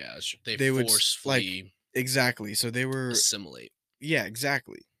 they forcefully, like, exactly. So they were assimilate. Yeah,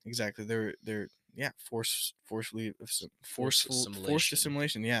 exactly. They're forced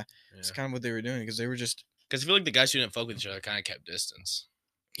assimilation. Yeah, it's kind of what they were doing because they were just. Because I feel like the guys who didn't fuck with each other kind of kept distance.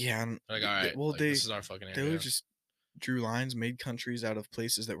 Yeah, like, all right. Well, this is our fucking area. They just drew lines, made countries out of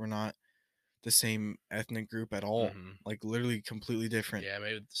places that were not the same ethnic group at all. Mm-hmm. Like literally completely different. Yeah,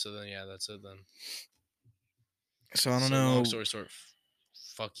 maybe. So then, that's it then. So I don't know. Long story short,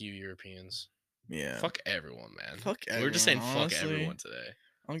 fuck you, Europeans. Yeah. Fuck everyone, man. Fuck everyone. We're just saying fuck everyone today.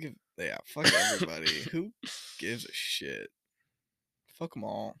 I don't give. Yeah, fuck everybody. Who gives a shit? Fuck them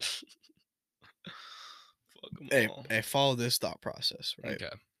all. Fuck them all. Hey, follow this thought process, right?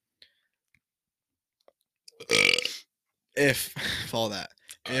 Okay. Follow that.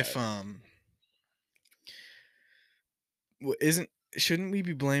 Shouldn't we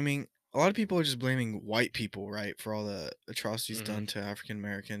be blaming? A lot of people are just blaming white people, right, for all the atrocities done to African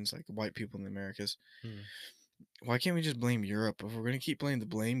Americans, like white people in the Americas. Why can't we just blame Europe? If we're gonna keep playing the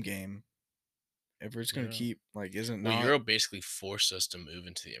blame game, if we're just gonna keep Europe basically forced us to move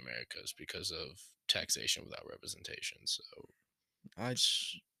into the Americas because of taxation without representation. So I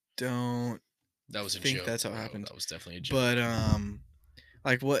don't. That was a think joke. That's how it happened. That was definitely a joke. But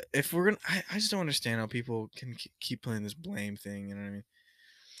like what if we're gonna? I just don't understand how people can keep playing this blame thing. You know what I mean?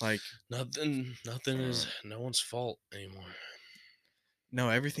 Like nothing is no one's fault anymore. No,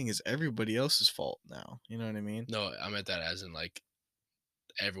 everything is everybody else's fault now. You know what I mean? No, I meant that as in like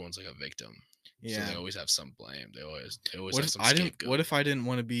everyone's like a victim. Yeah. So they always have some blame. They always have some scapegoat. What if I didn't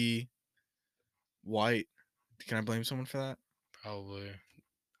want to be white? Can I blame someone for that? Probably.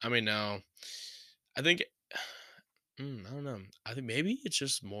 I mean, no. I think I don't know. I think maybe it's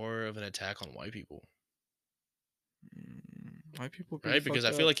just more of an attack on white people. White people, right? Because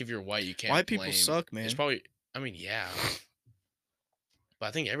I feel like if you're white, you can't. White people suck, man. It's probably. I mean, yeah. But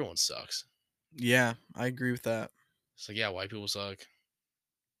I think everyone sucks. Yeah, I agree with that. It's like, yeah, white people suck.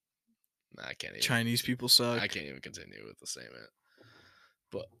 Nah, I can't even. Chinese people suck. I can't even continue with the statement.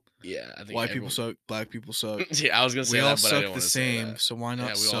 But yeah, I think white people suck. Black people suck. Yeah, I was gonna say we that, all but suck I didn't the same. So why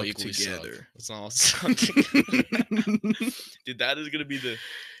not suck together? Suck. Let's all suck. Dude, that is gonna be the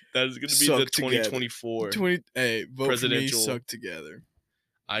 2024 vote presidential. For me, suck together.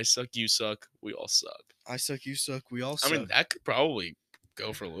 I suck, you suck, we all suck. I suck, you suck, we all suck. I mean, that could probably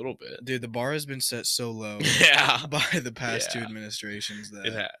go for a little bit. Dude, the bar has been set so low by the past two administrations that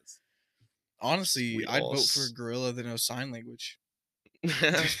it has. Honestly, I'd vote for a gorilla that knows sign language.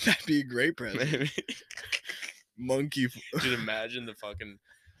 That'd be a great president. Maybe. Monkey. Dude, imagine the fucking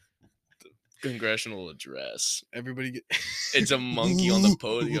congressional address. Everybody it's a monkey on the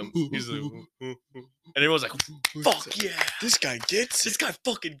podium. He's like, and everyone's like, fuck yeah. This guy gets This guy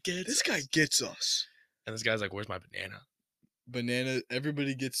fucking gets This guy gets us. And this guy's like, where's my banana? Banana.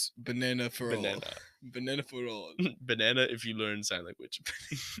 Everybody gets banana for all. Banana for all. Banana if you learn sign language.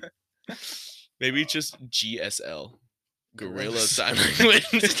 Maybe it's just GSL. Gorilla sign language.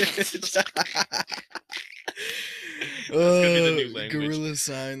 That's gonna be the new language. Gorilla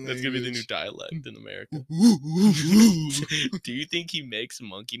sign language. That's gonna be the new dialect in America. Do you think he makes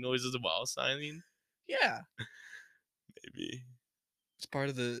monkey noises while signing? Yeah. Maybe. It's part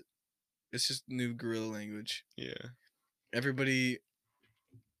of the. It's just new gorilla language. Yeah. Everybody.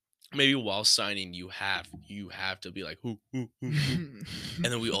 Maybe while signing, you have to be like, hoo, hoo, hoo, hoo.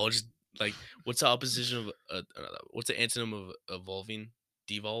 And then we all just like, what's the opposition of what's the antonym of evolving?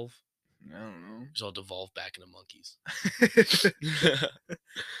 Devolve? I don't know. Just all devolve back into monkeys.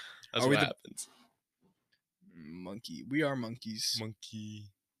 That's what happens. Monkey. We are monkeys.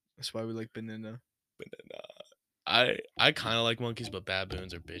 Monkey. That's why we like banana. Banana. I kind of like monkeys, but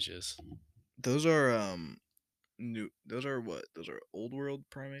baboons are bitches. Those are Those are what? Those are old world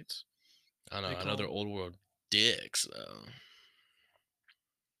primates. I know they're old world dicks though.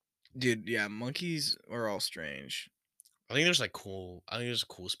 Dude, yeah, monkeys are all strange. I think there's cool. I think there's a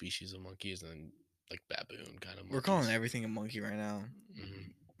cool species of monkeys and like baboon kind of monkeys. We're calling everything a monkey right now.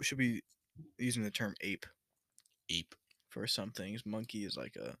 Mm-hmm. We should be using the term ape. Ape for some things. Monkey is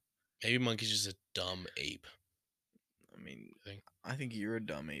like a. Maybe monkey's just a dumb ape. I mean, I think you're a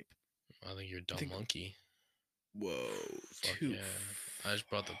dumb ape. I think you're a dumb monkey. Whoa! Fuck yeah! I just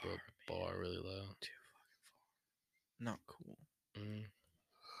brought the bar really low. Too fucking far. Not cool.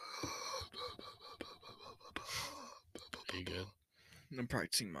 Are you good? I'm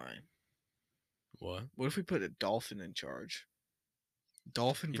practicing mine. What? What if we put a dolphin in charge?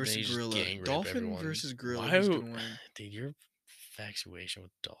 Dolphin versus gorilla. Dolphin versus gorilla. Who's gonna win? Dude, your infatuation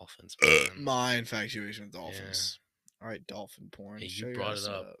with dolphins. My infatuation with dolphins. Yeah. All right, dolphin porn. Hey, you brought it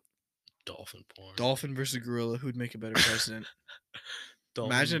up. Dolphin porn. Dolphin versus gorilla. Who'd make a better president?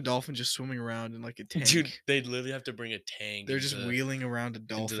 Imagine a dolphin just swimming around in like a tank. Dude, they'd literally have to bring a tank. They're just wheeling around a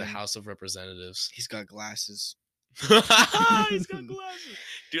dolphin into the House of Representatives. He's got glasses. He's got glasses.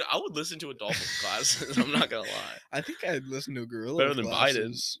 Dude, I would listen to a dolphin with glasses. I'm not gonna lie. I think I'd listen to a gorilla. Better with than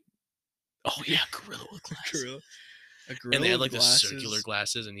glasses. Biden. Oh yeah, gorilla with glasses. A gorilla and they had like the circular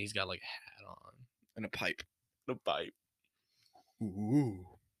glasses, and he's got like a hat on and a pipe. Ooh.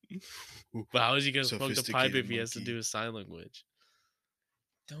 But how is he gonna smoke the pipe if he has to do a sign language?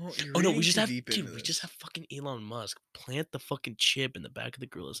 No, we just have fucking Elon Musk plant the fucking chip in the back of the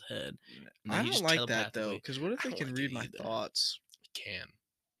gorilla's head. I don't like that though, because what if they can read my thoughts? They can.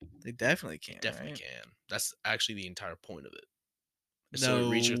 They definitely can. Definitely can. That's actually the entire point of it. So it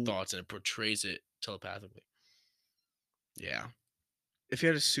reads your thoughts and it portrays it telepathically. Yeah. If you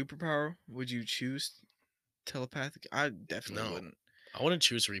had a superpower, would you choose telepathic? I definitely wouldn't. I wouldn't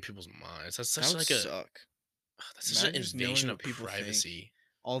choose to read people's minds. That's such that's such an invasion of privacy. Think.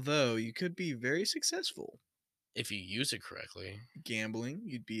 Although you could be very successful if you use it correctly. Gambling,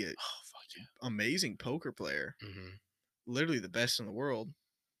 you'd be a amazing poker player. Mm-hmm. Literally the best in the world.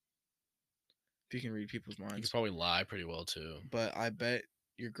 If you can read people's minds. You could probably lie pretty well too. But I bet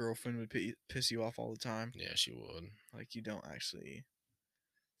your girlfriend would piss you off all the time. Yeah, she would. Like, you don't actually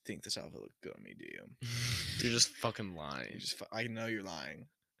think this outfit looks good on me, do you? You're just fucking lying. I know you're lying.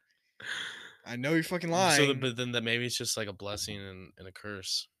 I know you're fucking lying. But then that maybe it's just like a blessing and a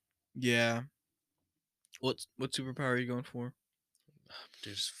curse. Yeah. What superpower are you going for?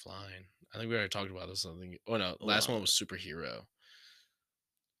 Dude, just flying. I think we already talked about this. Something. Oh no, last one was superhero.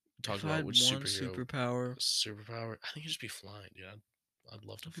 Talked about which superpower. Superpower. I think it'd just be flying, dude. I'd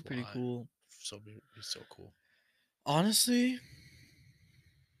love to fly. Pretty cool. It'd be so cool. Honestly,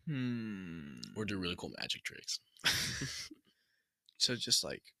 or do really cool magic tricks. So just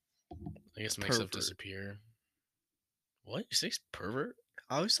like, I guess make stuff disappear. What? You say pervert?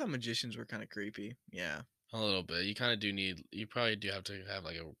 I always thought magicians were kind of creepy. Yeah. A little bit. You kind of do need. You probably do have to have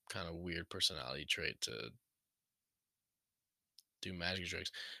like a kind of weird personality trait to do magic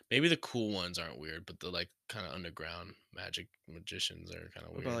tricks. Maybe the cool ones aren't weird, but the like kind of underground magic magicians are kind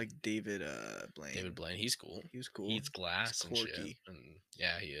of weird. What about like David Blaine? David Blaine, he's cool. He was cool. He eats glass and shit. And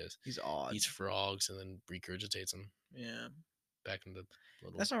yeah, he is. He's odd. He eats frogs and then regurgitates them. Yeah. Back in the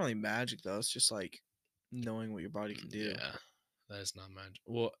little. That's not really magic though. It's just like knowing what your body can do. Yeah, that is not magic.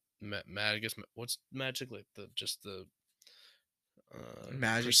 Well, magic. What's magic? Like the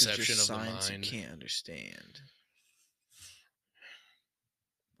magic perception is just of science the mind. You can't understand.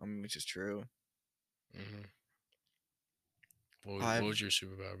 I mean, which is true. Mm-hmm. What would your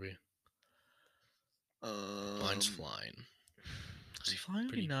superpower be? Mine's flying. See, flying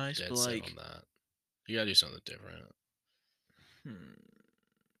would be nice, but like on that. You gotta do something different.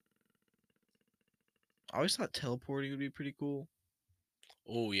 I always thought teleporting would be pretty cool.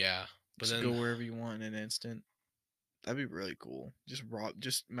 Oh yeah, but then go wherever you want in an instant. That'd be really cool. Just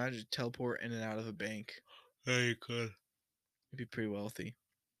imagine teleport in and out of a bank. Yeah, you could. You'd be pretty wealthy.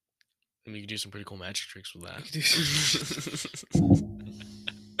 And you could do some pretty cool magic tricks with that.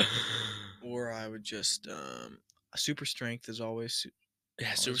 Or I would just super strength is always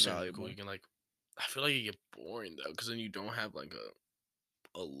super valuable. You can like, I feel like you get boring though, because then you don't have like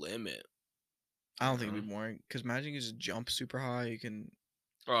a limit. I don't think it'd be boring, because imagine you just jump super high. You can.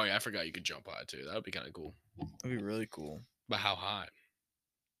 Oh yeah, I forgot you could jump high too. That would be kind of cool. That'd be really cool. But how high?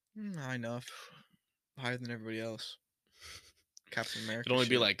 High enough, higher than everybody else. Captain America. It'd only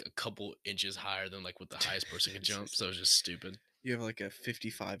be like a couple inches higher than like what the highest person can jump, so it's just stupid. You have like a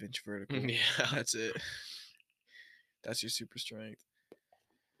 55-inch vertical. Yeah, that's it. That's your super strength.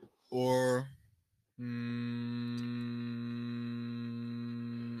 Or I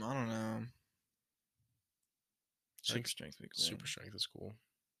don't know. Super strength would be cool. Super strength is cool.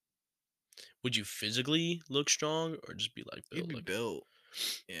 Would you physically look strong or just be like built? You'd be built.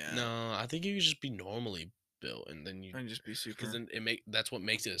 Yeah. No, I think you could just be normally built, and then you just be super. Because then that's what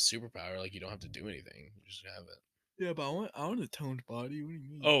makes it a superpower. Like you don't have to do anything; you just have it. Yeah, but I want a toned body. What do you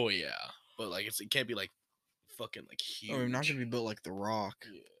mean? Oh yeah, but like it can't be like fucking like huge. Oh, I'm not gonna be built like The Rock.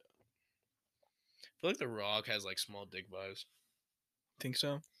 Yeah. I feel like The Rock has like small dick vibes. Think so?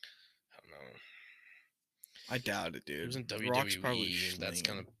 I don't know. I doubt it, dude. He was in WWE. Rock's probably that's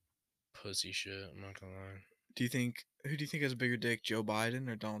kind of pussy shit. I'm not gonna lie. Who do you think has a bigger dick, Joe Biden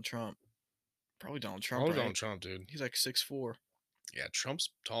or Donald Trump? Probably Donald Trump. Probably Donald Trump, dude. He's like 6'4". Yeah, Trump's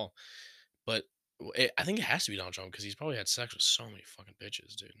tall, but I think it has to be Donald Trump because he's probably had sex with so many fucking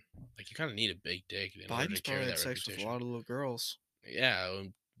bitches, dude. Like you kind of need a big dick in order to carry that reputation. Biden's probably had sex with a lot of little girls. Yeah, it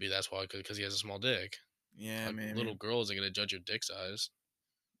would be that's why because he has a small dick. Yeah, like, man. Little girls are gonna judge your dick size.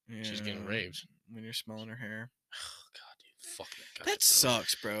 Yeah, she's getting raped when you're smelling her hair. Oh god, dude, fuck that guy. That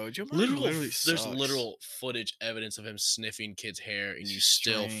sucks, bro. Joe Biden literally sucks. There's literal footage evidence of him sniffing kids' hair, and you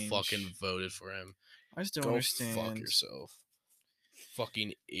still fucking voted for him. I just don't understand. Fuck yourself.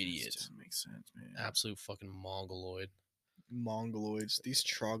 Fucking idiot. Doesn't make sense, man. Absolute fucking mongoloid. Mongoloids, these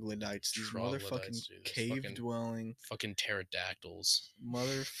troglodytes, these motherfucking cave-dwelling... Fucking pterodactyls.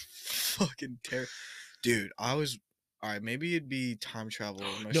 Motherfucking Dude, Alright, maybe it'd be time travel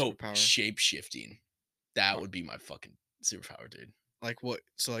as my superpower. Shape-shifting. That would be my fucking superpower, dude. Like what?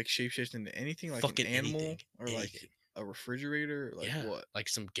 So like shape-shifting into anything? Like fucking an animal? Anything. Or like a refrigerator? Like what? Like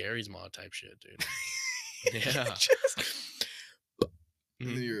some Gary's Mod type shit, dude. Yeah.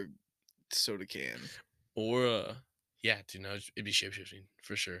 And then you're a soda can. Or, yeah, dude, no, it'd be shapeshifting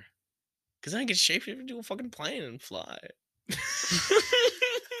for sure. Because then I can shapeshift into a fucking plane and fly.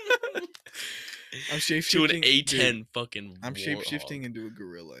 I'm shapeshifting to an A10 fucking. I'm shapeshifting into a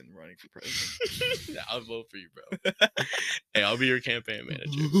gorilla and running for president. I'll vote for you, bro. Hey, I'll be your campaign manager.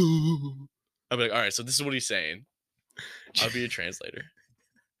 I'll be like, all right, so this is what he's saying. I'll be your translator.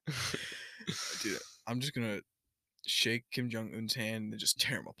 Dude, I'm just gonna shake Kim Jong-un's hand and just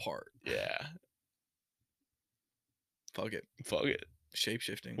tear him apart. Yeah. Fuck it.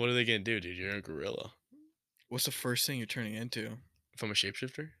 Shape-shifting. What are they gonna do, dude? You're a gorilla. What's the first thing you're turning into? If I'm a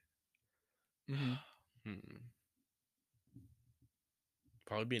shapeshifter? Mm-hmm.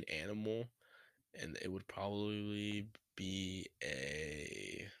 Probably be an animal, and it would probably be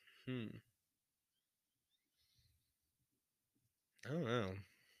a... I don't know.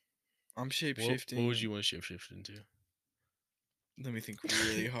 I'm shape-shifting. What would you want to shape-shift into? Let me think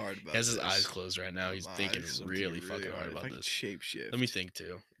really hard about this. He has his eyes closed right now. He's thinking really fucking hard about this. Shape-shift. Let me think,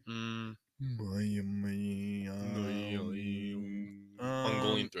 too.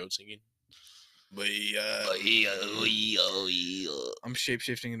 Mongolian throat singing. I'm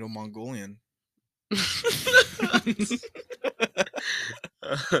shape-shifting into a Mongolian. I'm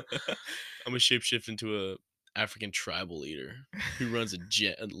a shapeshift into a African tribal leader who runs a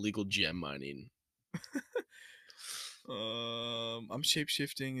illegal gem mining. I'm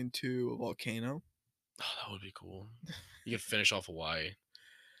shapeshifting into a volcano. Oh, that would be cool. You could finish off Hawaii.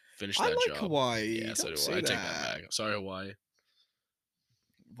 Finish that job. Hawaii. Yeah, so do I. I take that back. Sorry, Hawaii.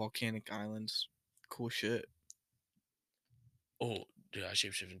 Volcanic islands. Cool shit. Oh, dude, I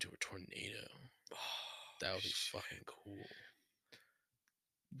shapeshift into a tornado. That would be fucking cool.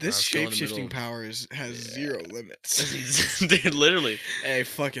 This shape-shifting power has zero limits. Dude, literally. Hey,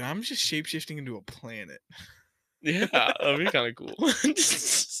 fuck it. I'm just shape-shifting into a planet. Yeah, that'd be kind of cool.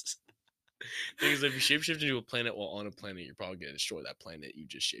 Thing is, if you shapeshift into a planet while on a planet, you're probably going to destroy that planet you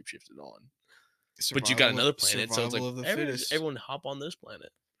just shapeshifted on. But you got another planet, so it's like, everyone hop on this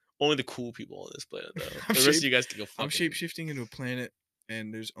planet. Only the cool people on this planet, though. The rest of you guys can go fucking... I'm shapeshifting into a planet,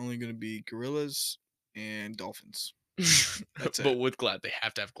 and there's only going to be gorillas and dolphins. That's but with they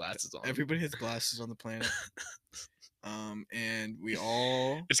have to have glasses on. Everybody has glasses on the planet. And we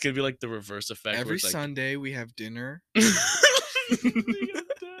all... It's going to be like the reverse effect. Every Sunday, we have dinner.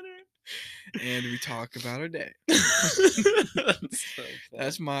 And we talk about our day.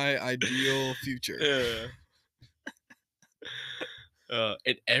 That's my ideal future. Yeah.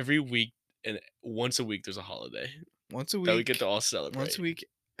 And every week, and once a week, there's a holiday. Once a week. That we get to all celebrate. Once a week,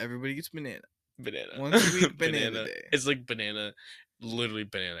 everybody gets banana. Once a week, banana day. It's like banana, literally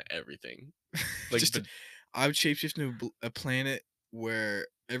banana everything. Like I would shapeshift into a planet where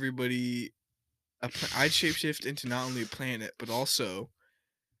everybody... I'd shapeshift into not only a planet, but also...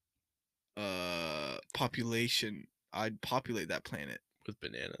 population. I'd populate that planet with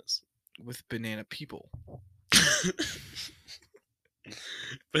bananas, with banana people.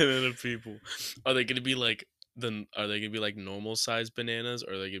 Banana people. Are they gonna be like Are they gonna be like normal sized bananas,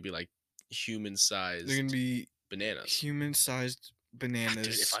 or are they gonna be like human sized? They're gonna be bananas. Human-sized bananas.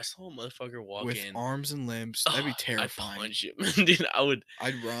 Dude, if I saw a motherfucker walk with in arms and limbs, that'd be terrifying. I'd punch him, dude.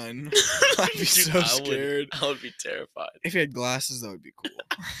 I'd run. I'd be dude, so scared. I would be terrified. If he had glasses, that would be cool.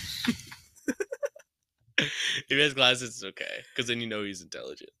 If he has glasses, it's okay, because then you know he's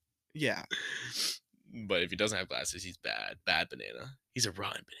intelligent. Yeah. But if he doesn't have glasses, he's bad. Bad banana. He's a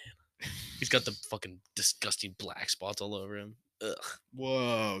rotten banana. He's got the fucking disgusting black spots all over him. Ugh.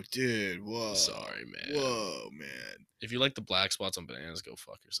 Whoa, dude. Whoa. Sorry, man. Whoa, man. If you like the black spots on bananas, go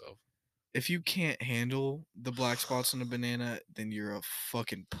fuck yourself. If you can't handle the black spots on a banana, then you're a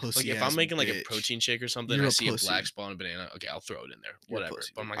fucking pussy. Like if I'm making like a protein shake or something, and I see a black spot on a banana, okay, I'll throw it in there. Whatever.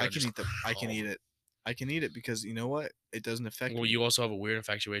 But I'm not gonna I can eat it. I can eat it because you know what? It doesn't affect me. Well, you also have a weird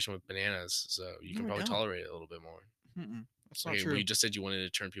infatuation with bananas, so you can probably tolerate it a little bit more. That's not true. Well, you just said you wanted to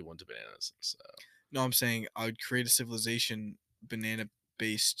turn people into bananas. So. No, I'm saying I would create a civilization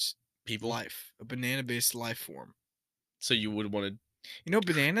banana-based life. A banana-based life form. So you would want to... You know,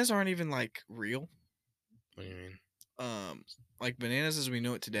 bananas aren't even, like, real. What do you mean? Like, bananas as we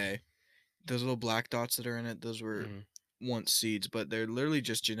know it today, those little black dots that are in it, those were... once seeds, but they're literally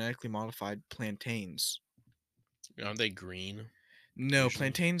just genetically modified plantains. Aren't they green? No, usually?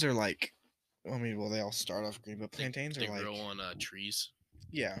 Plantains are like, they all start off green, but plantains they are like... They grow on trees?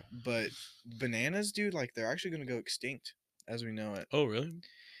 Yeah, but bananas, dude, like, they're actually going to go extinct as we know it. Oh, really?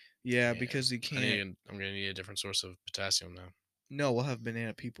 Yeah, because you can't... I'm going to need a different source of potassium now. No, we'll have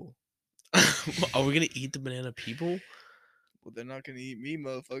banana people. Are we going to eat the banana people? Well, they're not going to eat me,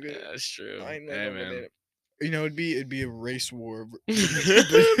 motherfucker. Yeah, that's true. I ain't no banana. You know, it'd be a race war.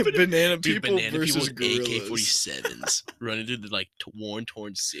 Banana people versus gorillas. AK-47s running through the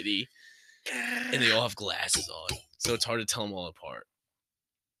torn city, and they all have glasses on, so it's hard to tell them all apart.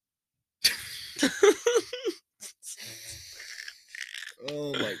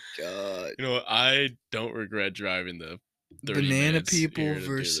 Oh my god! You know what? I don't regret driving the 30 banana people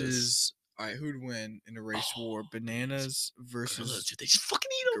versus. All right, who'd win in a race war? Bananas versus gorillas, dude. They just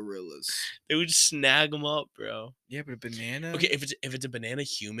fucking eat them. Gorillas. They would just snag them up, bro. Yeah, but a banana. Okay, if it's a banana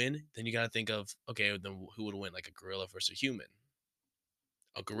human, then you gotta think of then who would win, like a gorilla versus a human?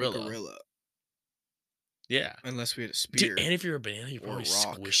 A gorilla. A gorilla. Yeah. Unless we had a spear. Dude, and if you're a banana, you're probably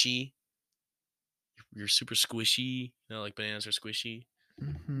squishy. You're super squishy. You know, like bananas are squishy.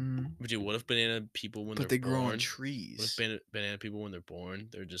 Mm-hmm. But dude, what if banana people when they're born? But they grow on trees. What if banana people when they're born,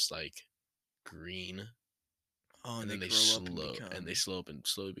 they're just like green, and then they slow up and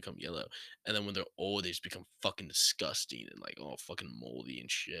slowly become yellow, and then when they're old, they just become fucking disgusting and like all fucking moldy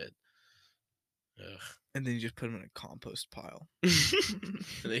and shit. Ugh. And then you just put them in a compost pile.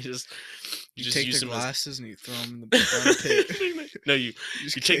 And they just you take the glasses and you throw them in the pit. No, you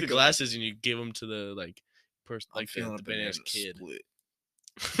take the glasses and you give them to the person, like the banana kid. Split.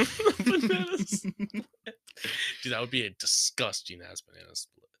 Bananas. Dude, that would be a disgusting ass banana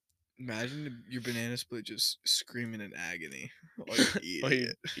split. Imagine your banana split just screaming in agony while you eat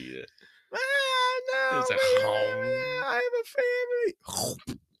it. No, it's I have a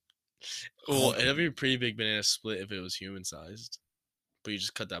family. Well, it'd be a pretty big banana split if it was human sized, but you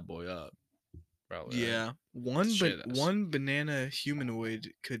just cut that boy up. Probably. Yeah, right? one banana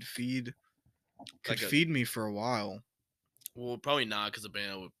humanoid could feed me for a while. Well, probably not, because the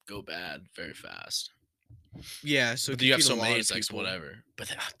banana would go bad very fast. Yeah, so you have so many insects, whatever.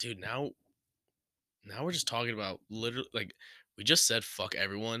 But dude, now we're just talking about literally we just said fuck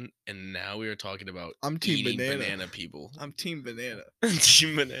everyone, and now we are talking about I'm team banana people. I'm team banana.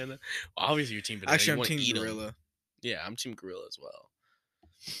 Team banana. Well, obviously, you're team banana. Actually, I'm team gorilla. Yeah, I'm team gorilla as well.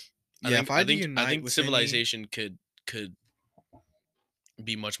 Yeah, I think civilization could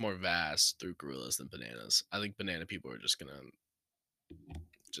be much more vast through gorillas than bananas. I think banana people are just gonna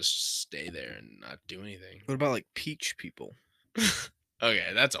just stay there and not do anything. What about peach people?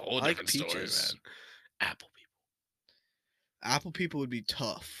 Okay, that's a whole different story, man. Apple people. Apple people would be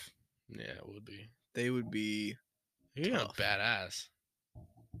tough. Yeah, it would be. They would be. You're badass.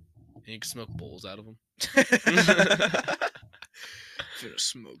 And you can smoke bowls out of them. Gonna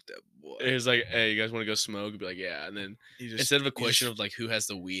smoke that boy. It's like, hey, you guys want to go smoke? Be like, yeah. And then instead of a question of who has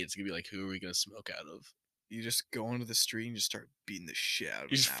the weed, it's gonna be like, who are we gonna smoke out of? You just go onto the street and just start beating the shit out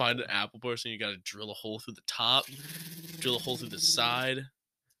of. You just find an apple person. You gotta drill a hole through the top, drill a hole through the side.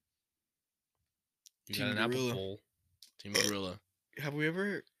 You got an apple pole. Team gorilla. Have we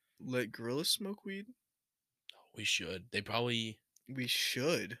ever let gorillas smoke weed? We should. They probably. We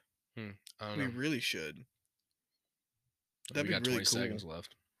should. I don't know. We really should. That'd be really 20 seconds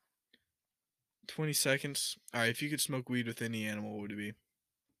left. 20 seconds. All right, if you could smoke weed with any animal, what would it be?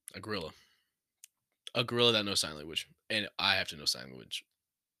 A gorilla. A gorilla that knows sign language, and I have to know sign language.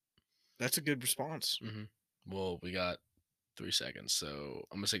 That's a good response. Well, we got 3 seconds, so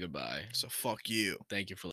I'm gonna say goodbye. So fuck you. Thank you for